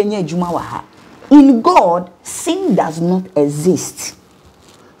 Ebi enye juma wa ha. In God, sin does not exist.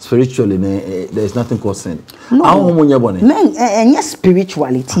 Spiritually, there is nothing called sin. No. Men, yes,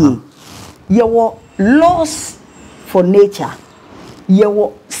 spirituality. You were laws for nature. You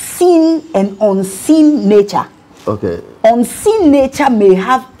were seen and unseen nature. Okay. Unseen nature may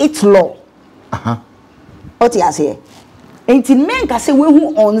have its law. What you say? And in men can say when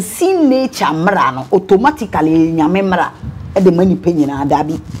who unseen nature mra automatically nyame mra e the money penny na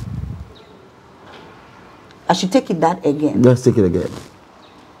dabi. I should take it that again. Let's take it again.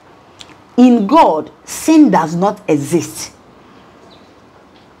 In God, sin does not exist.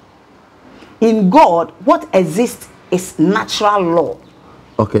 In God, what exists is natural law.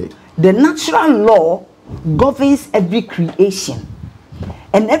 Okay. The natural law governs every creation.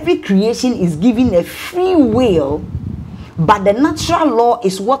 And every creation is given a free will, but the natural law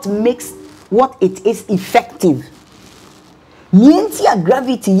is what makes what it is effective. Nientia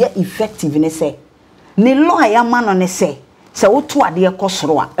gravity ye effective ne say. Ne law ya man ne say. Se woto ade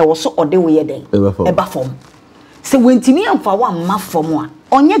ekosoro a e wo so ode wo ye den eba fom. Se wentimi amfa wa ma fom a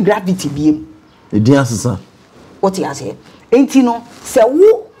onye gravity biem. E din asesa. What you say? Enti no se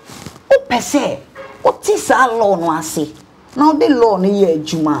wo pese what is our law no ase now the law no ye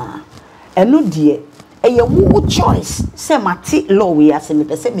adwuma eno de eye wo choice say mate law we ase me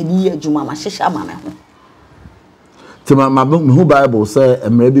pese me di ye adwuma ma hehya ma me ho Tima me who Bible say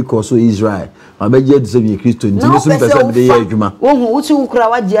emre bi ko so Israel ma be je de say be Christo ntimi so pese me de ye adwuma wo hu wo ti wo kura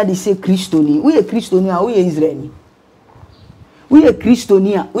wa je de say Christo ni we ye Christo ni a we ye Israel ni we ye Christo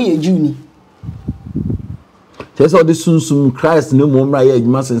ni a we ye Jew ni say so the sunsum Christ no mo mra ye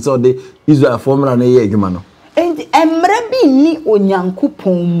adwuma sen so the Israel formula na ye adwuma no and emre bi ni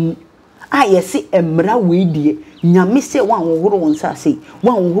onyankopon mu a yesi emra we die nyame se wan wohoro wonsa se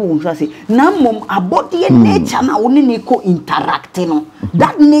wan wohoro wonsa se na mom abode nature na woni ne ko interact no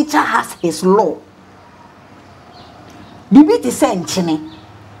that nature has his law bibiti se nchene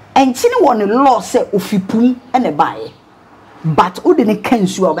won law se ofipum ene bae but ode ne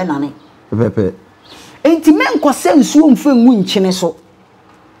kansu obenane pepe enti men ko se nsuo mfa nwu nchene so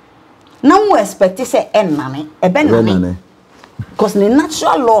na wo expect se enane ebenane because the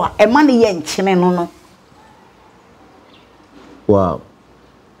natural law a man ye nchene no. Wow.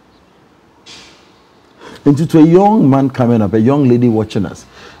 Into a young man coming up, a young lady watching us.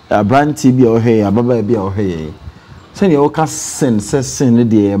 A brand TV or hey, a baba be or hey. Send your cast sin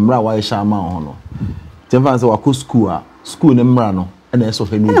the emra wa shama ono. Tenfans wa school nemra no and eso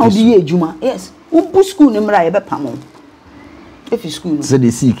fe no. Na odi ejuma. Yes. Ubu school nemra ye be pamo. If you school. Say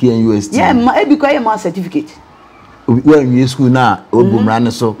the CK and UST. Yeah, e be kwa ma certificate. When you school now,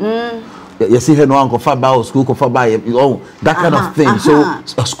 Obumran so. You see her no uncle Faba school ko Faba that kind of thing. So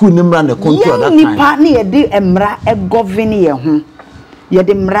a school name ran the country at that time. Nipa ni ye de emra e govern ye ho. Ye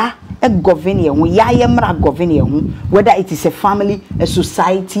de mra e govern ye ho. Ya ye mra govern ye ho. Whether it is a family, a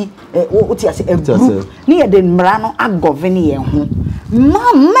society, what you say a group. Ni ye de mra no a govern ye ho.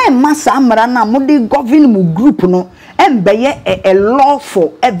 Ma sa mra na mo de govern mu group no embeye a law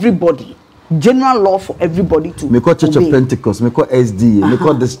for everybody. General law for everybody to. Me call Church of Pentecost, me call SD, me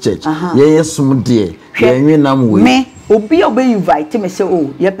call this church. Yes, some dear. Me obi obey invite me say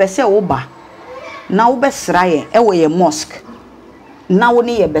oh, ye pese oba. Na wo besra ye e wo ye mosque. Na wo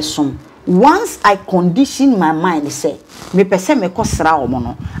ne ye besom. Once I condition my mind say me pese me ko sra o mo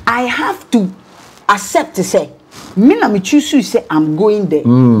no, I have to accept to say me na me choose to say I'm going there.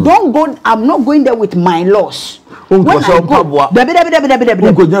 Don't go, I'm not going there with my loss. When I go, Debbie,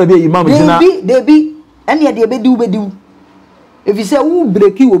 any of the if you say, who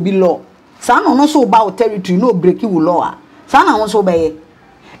break you will be law. Son also about territory, no break you law. Son also obey.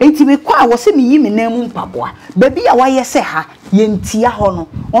 It's me qua was me yim in name Papua. Baby, a why say her, yentia hono.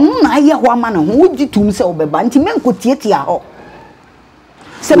 On na ye one man who would you to himself, but Bantimen could tetia ho.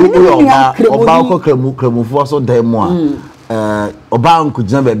 Obako kremu so dem a oba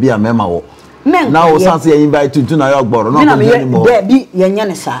could never be a memo. Now sanse invite to na your gboro no anymore. There be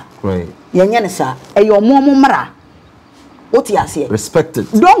yenye sa. Right. Yenye sa. E your momo mra. What you say? Respect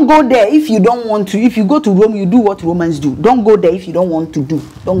it. Don't go there if you don't want to. If you go to Rome, you do what Romans do. Don't go there if you don't want to do.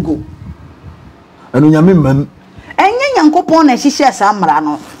 Don't go. And unyame man. Enye Nyankopon na hihye sa mra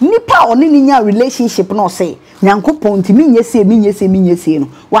no. Nipa oni ni nya relationship no say. Nyankopon ti minye se no.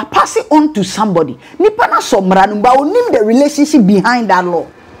 Wa pass it on to somebody. Nipa na so mra no ba onim the relationship behind that law.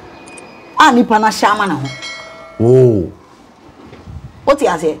 Ah nipa na shama na ho. Oh. What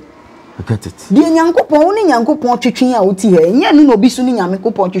you say? I get it. The Nyankopon ni Nyankopon twetwen a oti he. Enye no obi so ni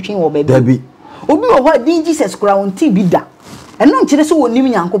Nyankopon twetwen wo ba bi. Debi. Obi wo ho din Jesus kura won ti bi da. Eno nkire so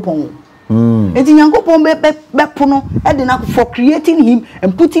wonim Nyankopon. Enti Nyankopon be pono e de na for creating him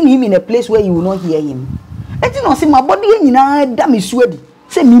and putting him in a place where you will not hear him. Enti no say my body nyina da me suadi.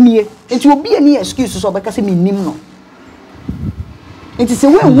 Say mimie. Enti obi ani excuse so be ka say me nim no. Enti say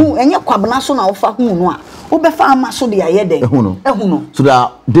we hu enye kwabna so na wo fa hu no a. Wo be fa ama so de ayede. Ehu no. So there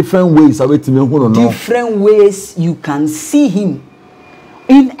are different ways awetime hu no. Different ways you can see him.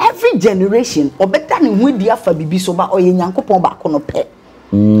 In every generation, obeta ne hu dia fa bibi so ba oye Nyankopon ba ko no pe.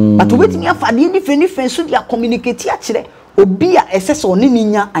 But waiting ya fa de different so dia communicate ya kire obi a esese oni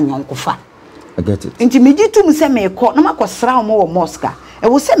nya anyonkofa. I get it. Inti mejitum se me ko na makosra mo wo mosque e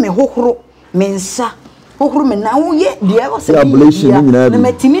wo se me hohoro me nsa hohoro me na wo ye de e wo se na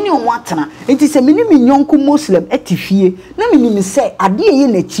metimi ni omo atena inti se me ni me nyonko muslim etifie na me ni se ade ye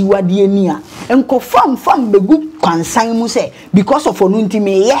na chiwade ani a enko fam begu kwansan mu se because of onu nti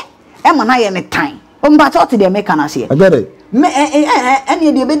me ye e ma na ye ne tan o mba to de me kana se I get it. Me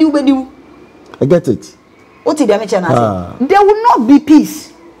any de bedi I get it. What did me chana say? There will not be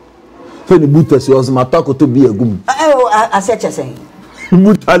peace. So the butas was my talk to be a good. I said you saying.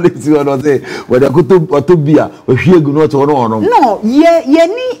 Butality was say whether to be a here go not or no. No,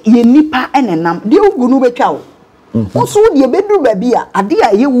 ye nipa enenam. De ugunu betwa. Nso de beduru ba bi a ade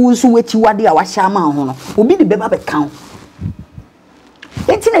a ye wu nso wati wade a wahya ma ho no obi de beba be kan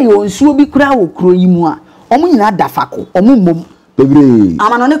enti na ye nsuo bi kura wo kuro yi mu a omo nyina dafako omo mmom bebre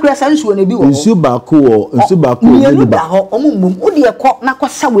amano ne kura sa nsuo ne bi wo nsuo baako ne ba ho omo mmom wo de ekọ na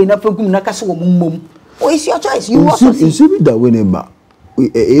kwasa we na fagum na kase wo mmom o is your choice you want to see nsuo bi da we ne ba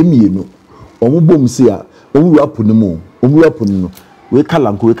emienu omo bom se a omo wapo ne mu omo wapo ne no we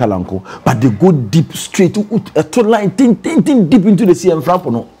kalanko but they go deep straight a to line tin deep into the sea and frap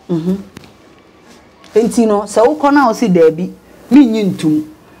no enti no se wo kọ na o si da bi mi nyintum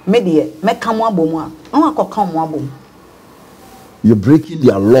me de me ka mo abom a no akọka mo abom. You're breaking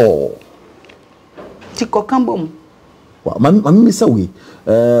their law. Tiko kambom. Wow, man say we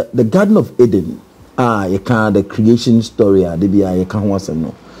the Garden of Eden. You can the creation story. You can once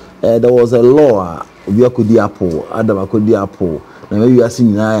no. There was a law. We could the apple. Adam could the apple. Now maybe you are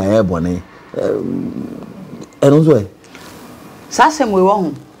seeing now airborne. And also. Sasem we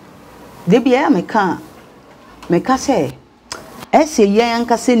won. Debi me ka say. Ese ye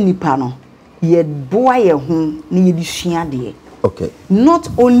anka se nipa no. Ye boa ye ho na ye bisua de. Okay. Not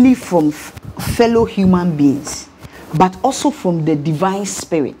only from fellow human beings, but also from the divine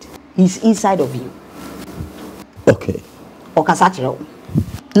spirit. He's inside of you. Okay.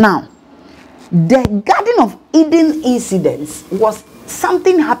 Now, the Garden of Eden incidents was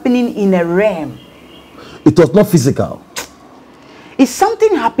something happening in a realm. It was not physical. It's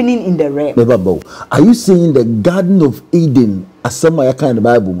something happening in the realm. Are you saying the Garden of Eden, as some kind of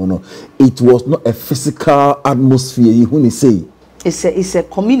Bible, it was not a physical atmosphere? You say it's a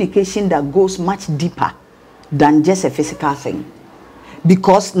communication that goes much deeper than just a physical thing.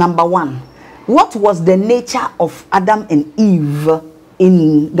 Because number one, what was the nature of Adam and Eve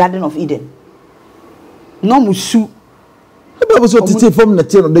in Garden of Eden? No musu. That was what to from the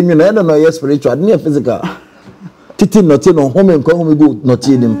tail of the I don't know, yes, spiritual, not physical. Titi not in home and call me good, not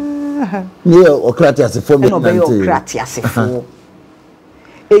in him. Near or cratias a form of cratias a form.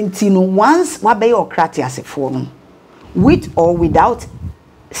 Entino once wabe or cratias a form. With or without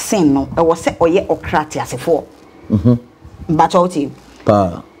sin, no, I was say or ye or cratias a form. But all team.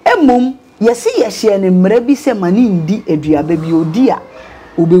 Mum, ye see ye she and mrebi se mani di edria baby o dia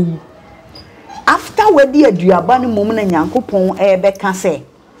obewu. After we di edria bani mum na Nyankopon ebe ka se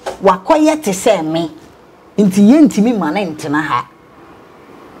wakoye te se me. Inti ye ntimi mane ntena ha.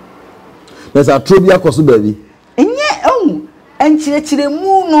 There's a trivia koso baby. Enye enchire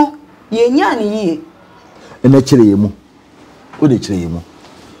mu no ye nya ne ye. Ena chire mu. O de chire mu.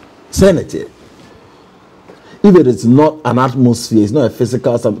 Senate. If it is not an atmosphere, it's not a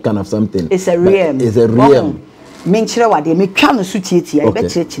physical some kind of something. It's a realm. It's a realm. Me chire wade me twa no sutietia, e be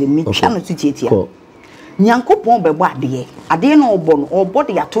chire me twa no sutietia. Nyankopon be bo ade no obo no obo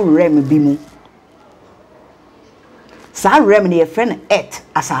de yato realm bi mu. Sa realm ne ye friend earth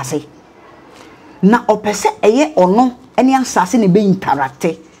asase. Na opese eye ono ene asase ne be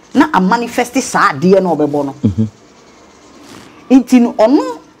interacte na a manifest sa ade no obebo no. Inti no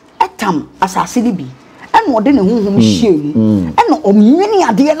ono etam asase ni bi eno ode ne honhom hie mu eno omnwene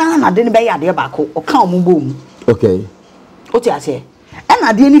ade na ade ne be ya ade ba ko o ka ombo mu. Okay. O ti ase ena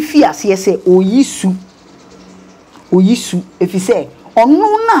ade ni fi ase se oyisu efise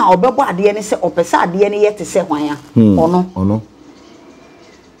ono na obebo ade ne se opesa ade ne yete se hwan ya ono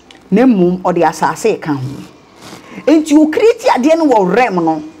ne mum ode asase ka ho enti o create ade ne wo rem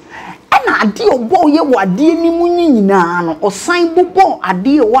no ena ade obo ye wo ade ni mu nyina no osan bobo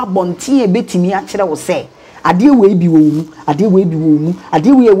ade wo abonten e betimi a kire wo se ade we bi wo mu ade we bi wo mu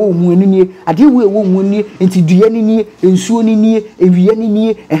ade we wo mu enu ade we wo mu ni enti duye ni ni ensuo ni ni ewiye ni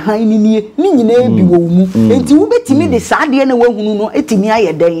ni ehan ni ni nyina bi wo mu enti wo betimi de sa ade na wahunu no etimi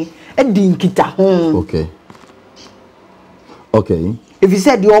aye den edi nkita ho. Okay. If you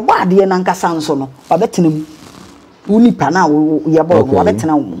said the obo ade na nkasa nso no wa betenam unipa na ye bo wa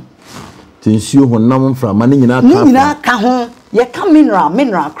betena wo mu tensuo honam mfra ma ni nyina ka ho ye ka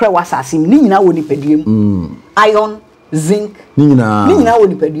mineral kra wasase ni nyina wo nipadiem iron zinc ni nyina wo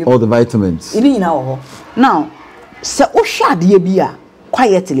nipadiem all the vitamins ni nyina wo. Now se o hwa ade bi a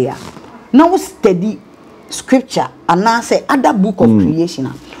quietly a na wo study scripture and na say other book of creation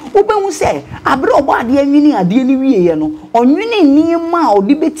obehu say abre obo ade anwini ade ni wieye no onwini ni ma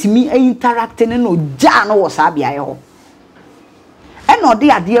odi betimi interact ne no ja no wo sa bia ye ho eno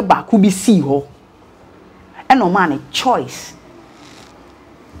de ade ba ku bi si ho eno man choice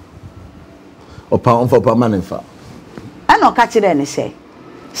opa on for permanent fa eno ka kire ne say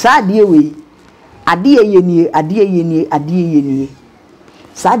sa ade we ade ye ni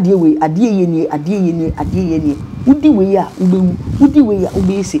sa ade we ade ye ni udi we ya ubewu udi we ya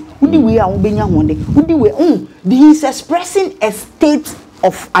ubese udi we ya ubenya honde udi we he is expressing a state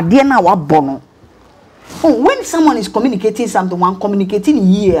of ade na wa bono. When someone is communicating something, one communicating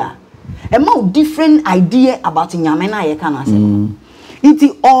here, a more different idea about nyame na ye kana say.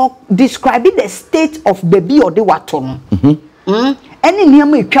 It or describing the state of baby or the waton. Any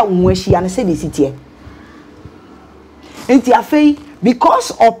name e twa wo ahia na say this here. Enti afei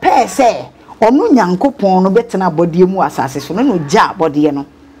because of pair say onu nyankopon no betena bodie mu asase so no ja bodie no.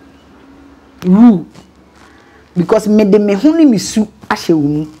 Rule because me de me huni misu ahye wo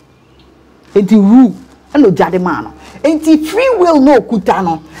mu. Enti rule and no jade man. Ain't free will no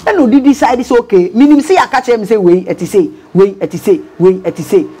kutano. And no did decide is okay. Minim say I catch him say way at say way at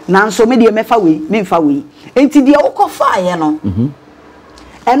say. Now so media mefa way. Ain't the oko fire no.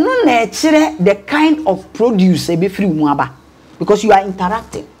 And no nature the kind of produce a be free mwaba because you are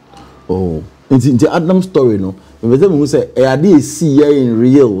interacting. Oh, it's the Adam story no. When them who say I did see in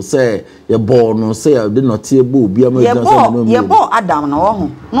real say you born no say I did not see a boo be a Adam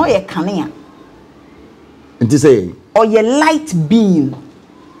no ye kania. And to say or your light beam.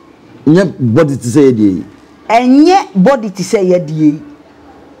 Nye body to say ye. And yet body to say ye.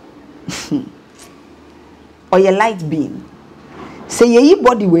 Or your light beam. Say ye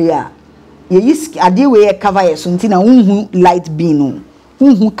body where ye ade where cover ye suntina light beam.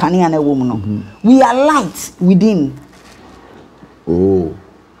 Kani a woman. We are light within. Oh.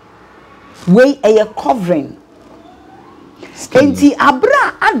 We are covering. Enti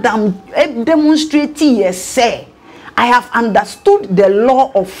abra Adam demonstrate say I have understood the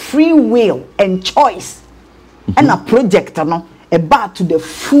law of free will and choice and a project no about to the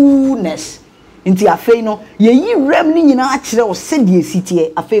fullness enti afei no ye yi rem ni nyina akire o se die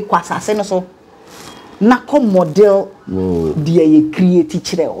sitie afei kwasa se no so na ko model die ye create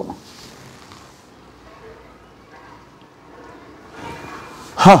kire o no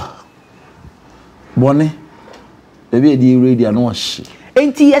ha bone ebe di radio no hye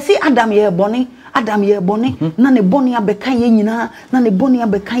enti yesi Adam ye bone na ne bone abeka ye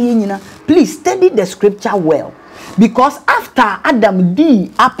nyina please study the scripture well because after Adam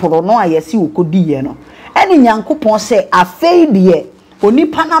di aporo no ayesi okodi ye no eni nyankopon say afei de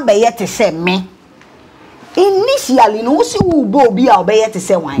onipa na be ye te se me initially no si wo bo obi a obe ye te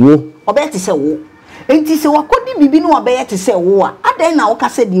se wan obe te se wo enti se wakodi bibi no obe ye te se wo a adan na wo ka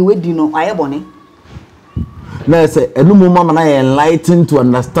se de wedi no aye bone. Let's say, a new mama na enlightened to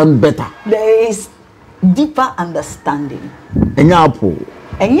understand better. There is deeper understanding. Enya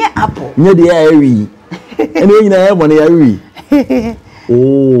apple. Nye de airy. Enya ina e money airy.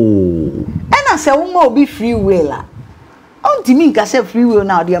 Oh. And I say we be free will. On to me, say free will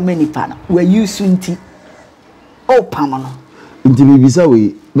now. There are many partner. Where you sunti. Oh, pamano. Inti bibisa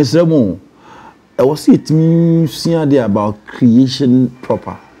we, Mr. Mo. I was it me seeing there about creation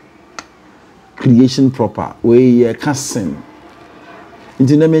proper, where you can sin.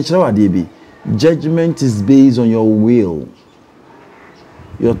 Into the nature judgment is based on your will,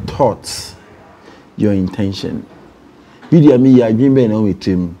 your thoughts, your intention. Video me ya dream be no with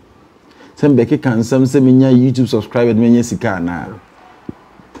him. Some beke can some say me YouTube subscriber me nya sika na.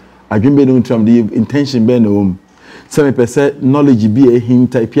 I dream be no with the intention be no. Some person knowledge be a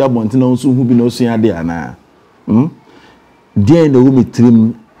hint type ya want no so who be no so ade ana. There no me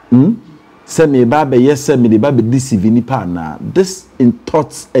trim. Say me baba yes say me the baba deceive nipa na. This in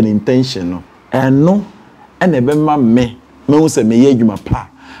thoughts and intention. And no and ebe ma me who say me ye adwuma pa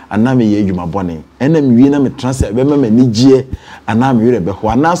ana me ye adwuma bone ena me wie na me transfer ebe ma ni gie ana me were be ho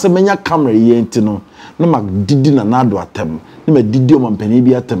ana say menya camera ye enti no na ma didi na nado atem na ma didi o mampani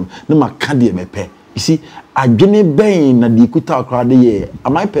bi atem na ma ka de me pe. You see, adwene ben na di kuta akra de ye,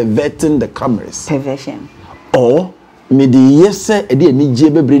 am I perverting the cameras? Perversion. Or me de yese e de ni gie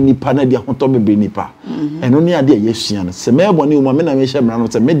bebre nipa na de ahoto bebre nipa. Eno ne ade yesua no. Se me boni o ma me na me hye mra no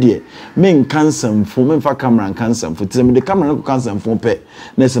se me de me nkansamfo me fa camera nkansamfo. Ti se me de camera no kansamfo pe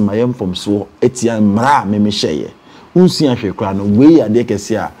na se ma yem from so etia mra me hyeye. Unsua hwe kra no we ade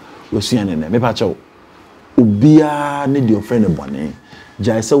kese a osua ne me pa che obia ne de ofre ne boni.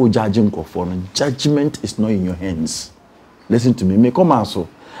 Judgment is not in your hands. Listen to me. Me come also.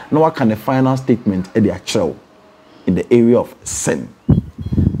 Now what can a final statement at the actual in the area of sin?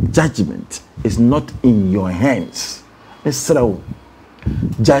 Judgment is not in your hands. Let's say, you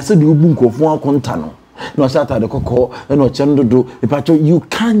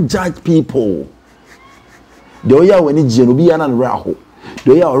can't judge people. The way when it's Jerubian and Raho,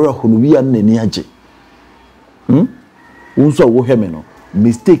 the way our Hunubian and Niaji. Also, Wohemeno.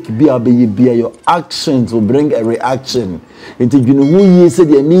 Mistake be your actions will bring a reaction. Into you know who ye said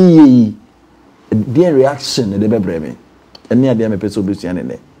ye me their reaction de bebreme ene ade me pese obesu ane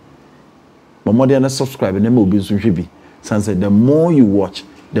ne mama de na subscribe na me obesu hwe bi sanse the more you watch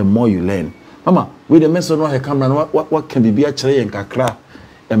the more you learn mama we the message no he camera what can be a kire yen kakra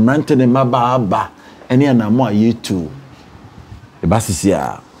emrante ne maba ene anamo a yetu e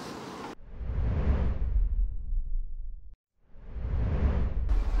basisia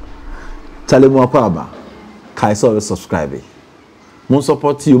tell me what aba kai so subscribe mon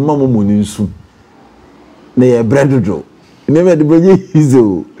support you mama mo nsu na ye bredodo never the body is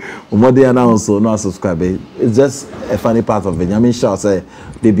o mother announce no subscribe it's just a funny part of it I mean sure say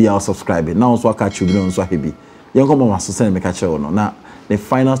they be our subscribing now so catch you no so heavy yen come mama so send me catch you no na the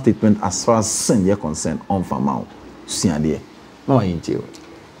final statement as far as sin ye concern on farm suade mama yinti o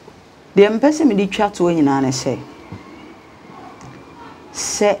the person me di twa to nyina na se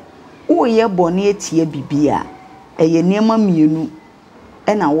wo ye bone etie bibia eye niema mienu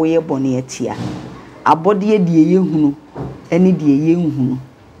e na wo ye bone etia abode die ye hunu ene die ye hunu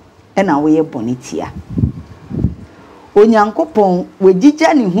e na wo ye bone tia onyankopon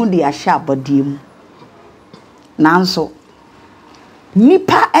wagigya ne hu de ahya abode mu nanso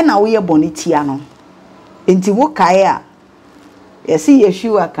nipa e na wo ye bone tia no enti wo kae a yesi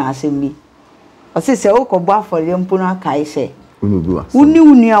yeshiwa kan asemi o se wo ko bo afore mpo na kae se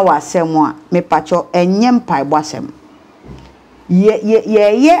uni wa asem a me pacho enye mpai bo asem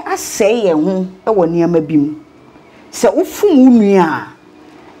ye asey ye ho e wo niam bim se ufum unu a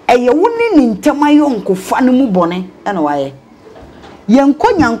eye woni ni ntamayo nkofa no mu bone e na waye ye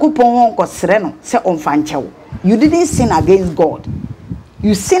nkonyankopon ho nkosere no se onfa nchewo you didn't sin against God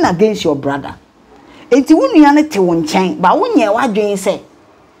you sin against your brother enti wonu ya ne te wo nchen ba wonye wadwen se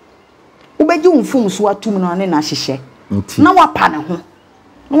ubeji unfum so atum no ne na hyehye na wapa ne ho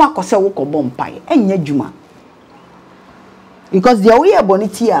na wakose wo kobom pai enya djuma because the way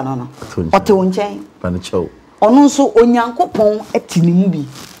boniti ano no ote wo nchen panicho ono nso onyankopon atinimu bi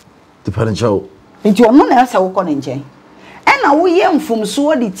te panicho enti ono na asa wo ko ne nchen na wo ye mfum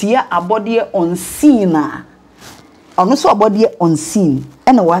so de tia abode unseen a ono so abode unseen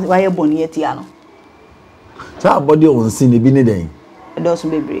na wa ye boni tia no ta abode unseen bi ne den e do so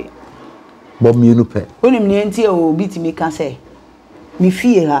bebre bom mienu pe onim ne ntie o bitimi ka se mi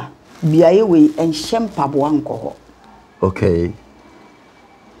fie ha biaye we enhyem pabo anko ho okay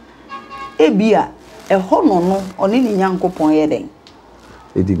ebia e ho no oni ni nyankopon ye den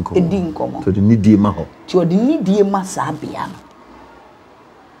edinkomo to the nidie ma ho ti o di nidie ma sa bia no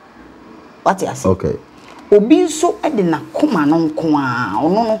what you say okay obi nso e de na koma no nko a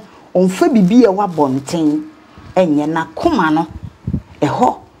ono no onfa bibia wa bonten enye na koma no e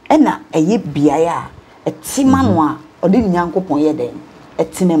ho e na eye biaye a etima no a odi ni nyankopon ye den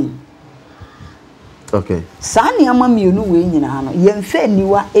etinam okay sani ama mienu we nyina no yemfa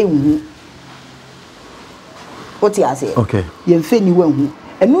niwa ehu what you say okay yemfa niwa ehu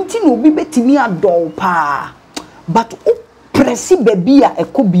enu ti no obi betimi adol pa but o presi baby a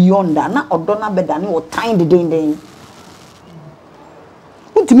eko beyond na odo na beda ne o time de den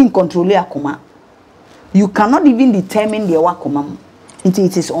utimi control akoma you cannot even determine the wakoma until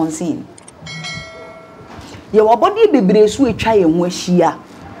it is unseen ye wabodi bebre so etwa ye ho ahia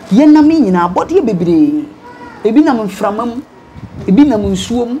ye na me nyina abodi bebre ebi na mframam ebi na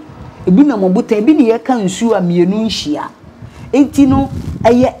nsuom ebi na mobuta ebi ne ye ka nsu a mienu nhia enti no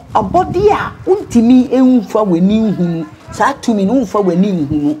eye abodi a untimi enfa wani hunu sa tumi no nfa wani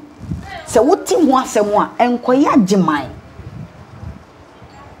hunu se woti ho asem a enkoya giman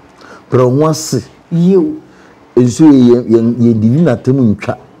pro wase yew ensu ye dini na temu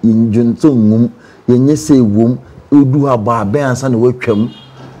ntwa yenjunto ngum yenye se wom odu aba ben ansa na watwam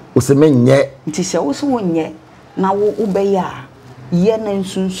osemenye nti se wo so wonye na wo ubeya ye na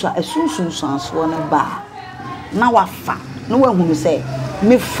nsunsa esunsunsan so na ba na wafa na wahunu se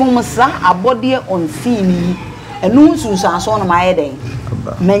me fom sa abode unseen yi enu nsunsan so na maye den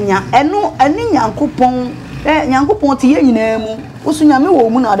menya enu ani nyankopon nyankopon ti ye nyina mu osunyame wo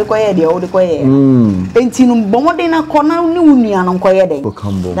mu na de koye de o de koye enti no bomode na kona ni wunua no koye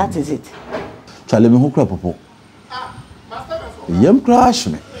den that is it chale me hokra popo yem crash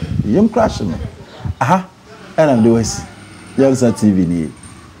me aha Annan do wasi NyansaTV ni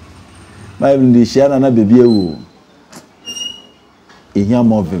my Evelyn share na baby ewu ehia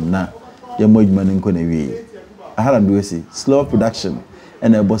movim na yem adwuma ne nko na wie aha do wasi slow production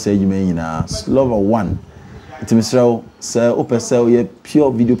and a boss adwuma nyina slow one it misraw say opesel ye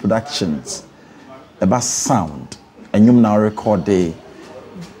pure video productions about sound enyum na record day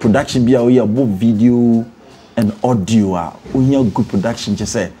production bia we abo video and audio a we good production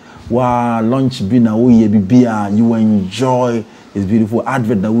just say wa launch bi na we bibia you enjoy it's beautiful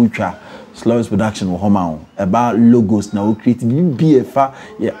advert na we twa Slowest production wo homa about logos na we create BFA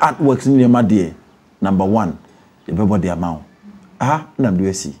your artworks in your dear. Number 1, everybody amount. Na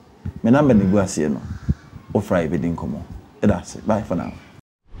do see. Me number ni go ase no. O fry everything come on. That's it. Bye for now.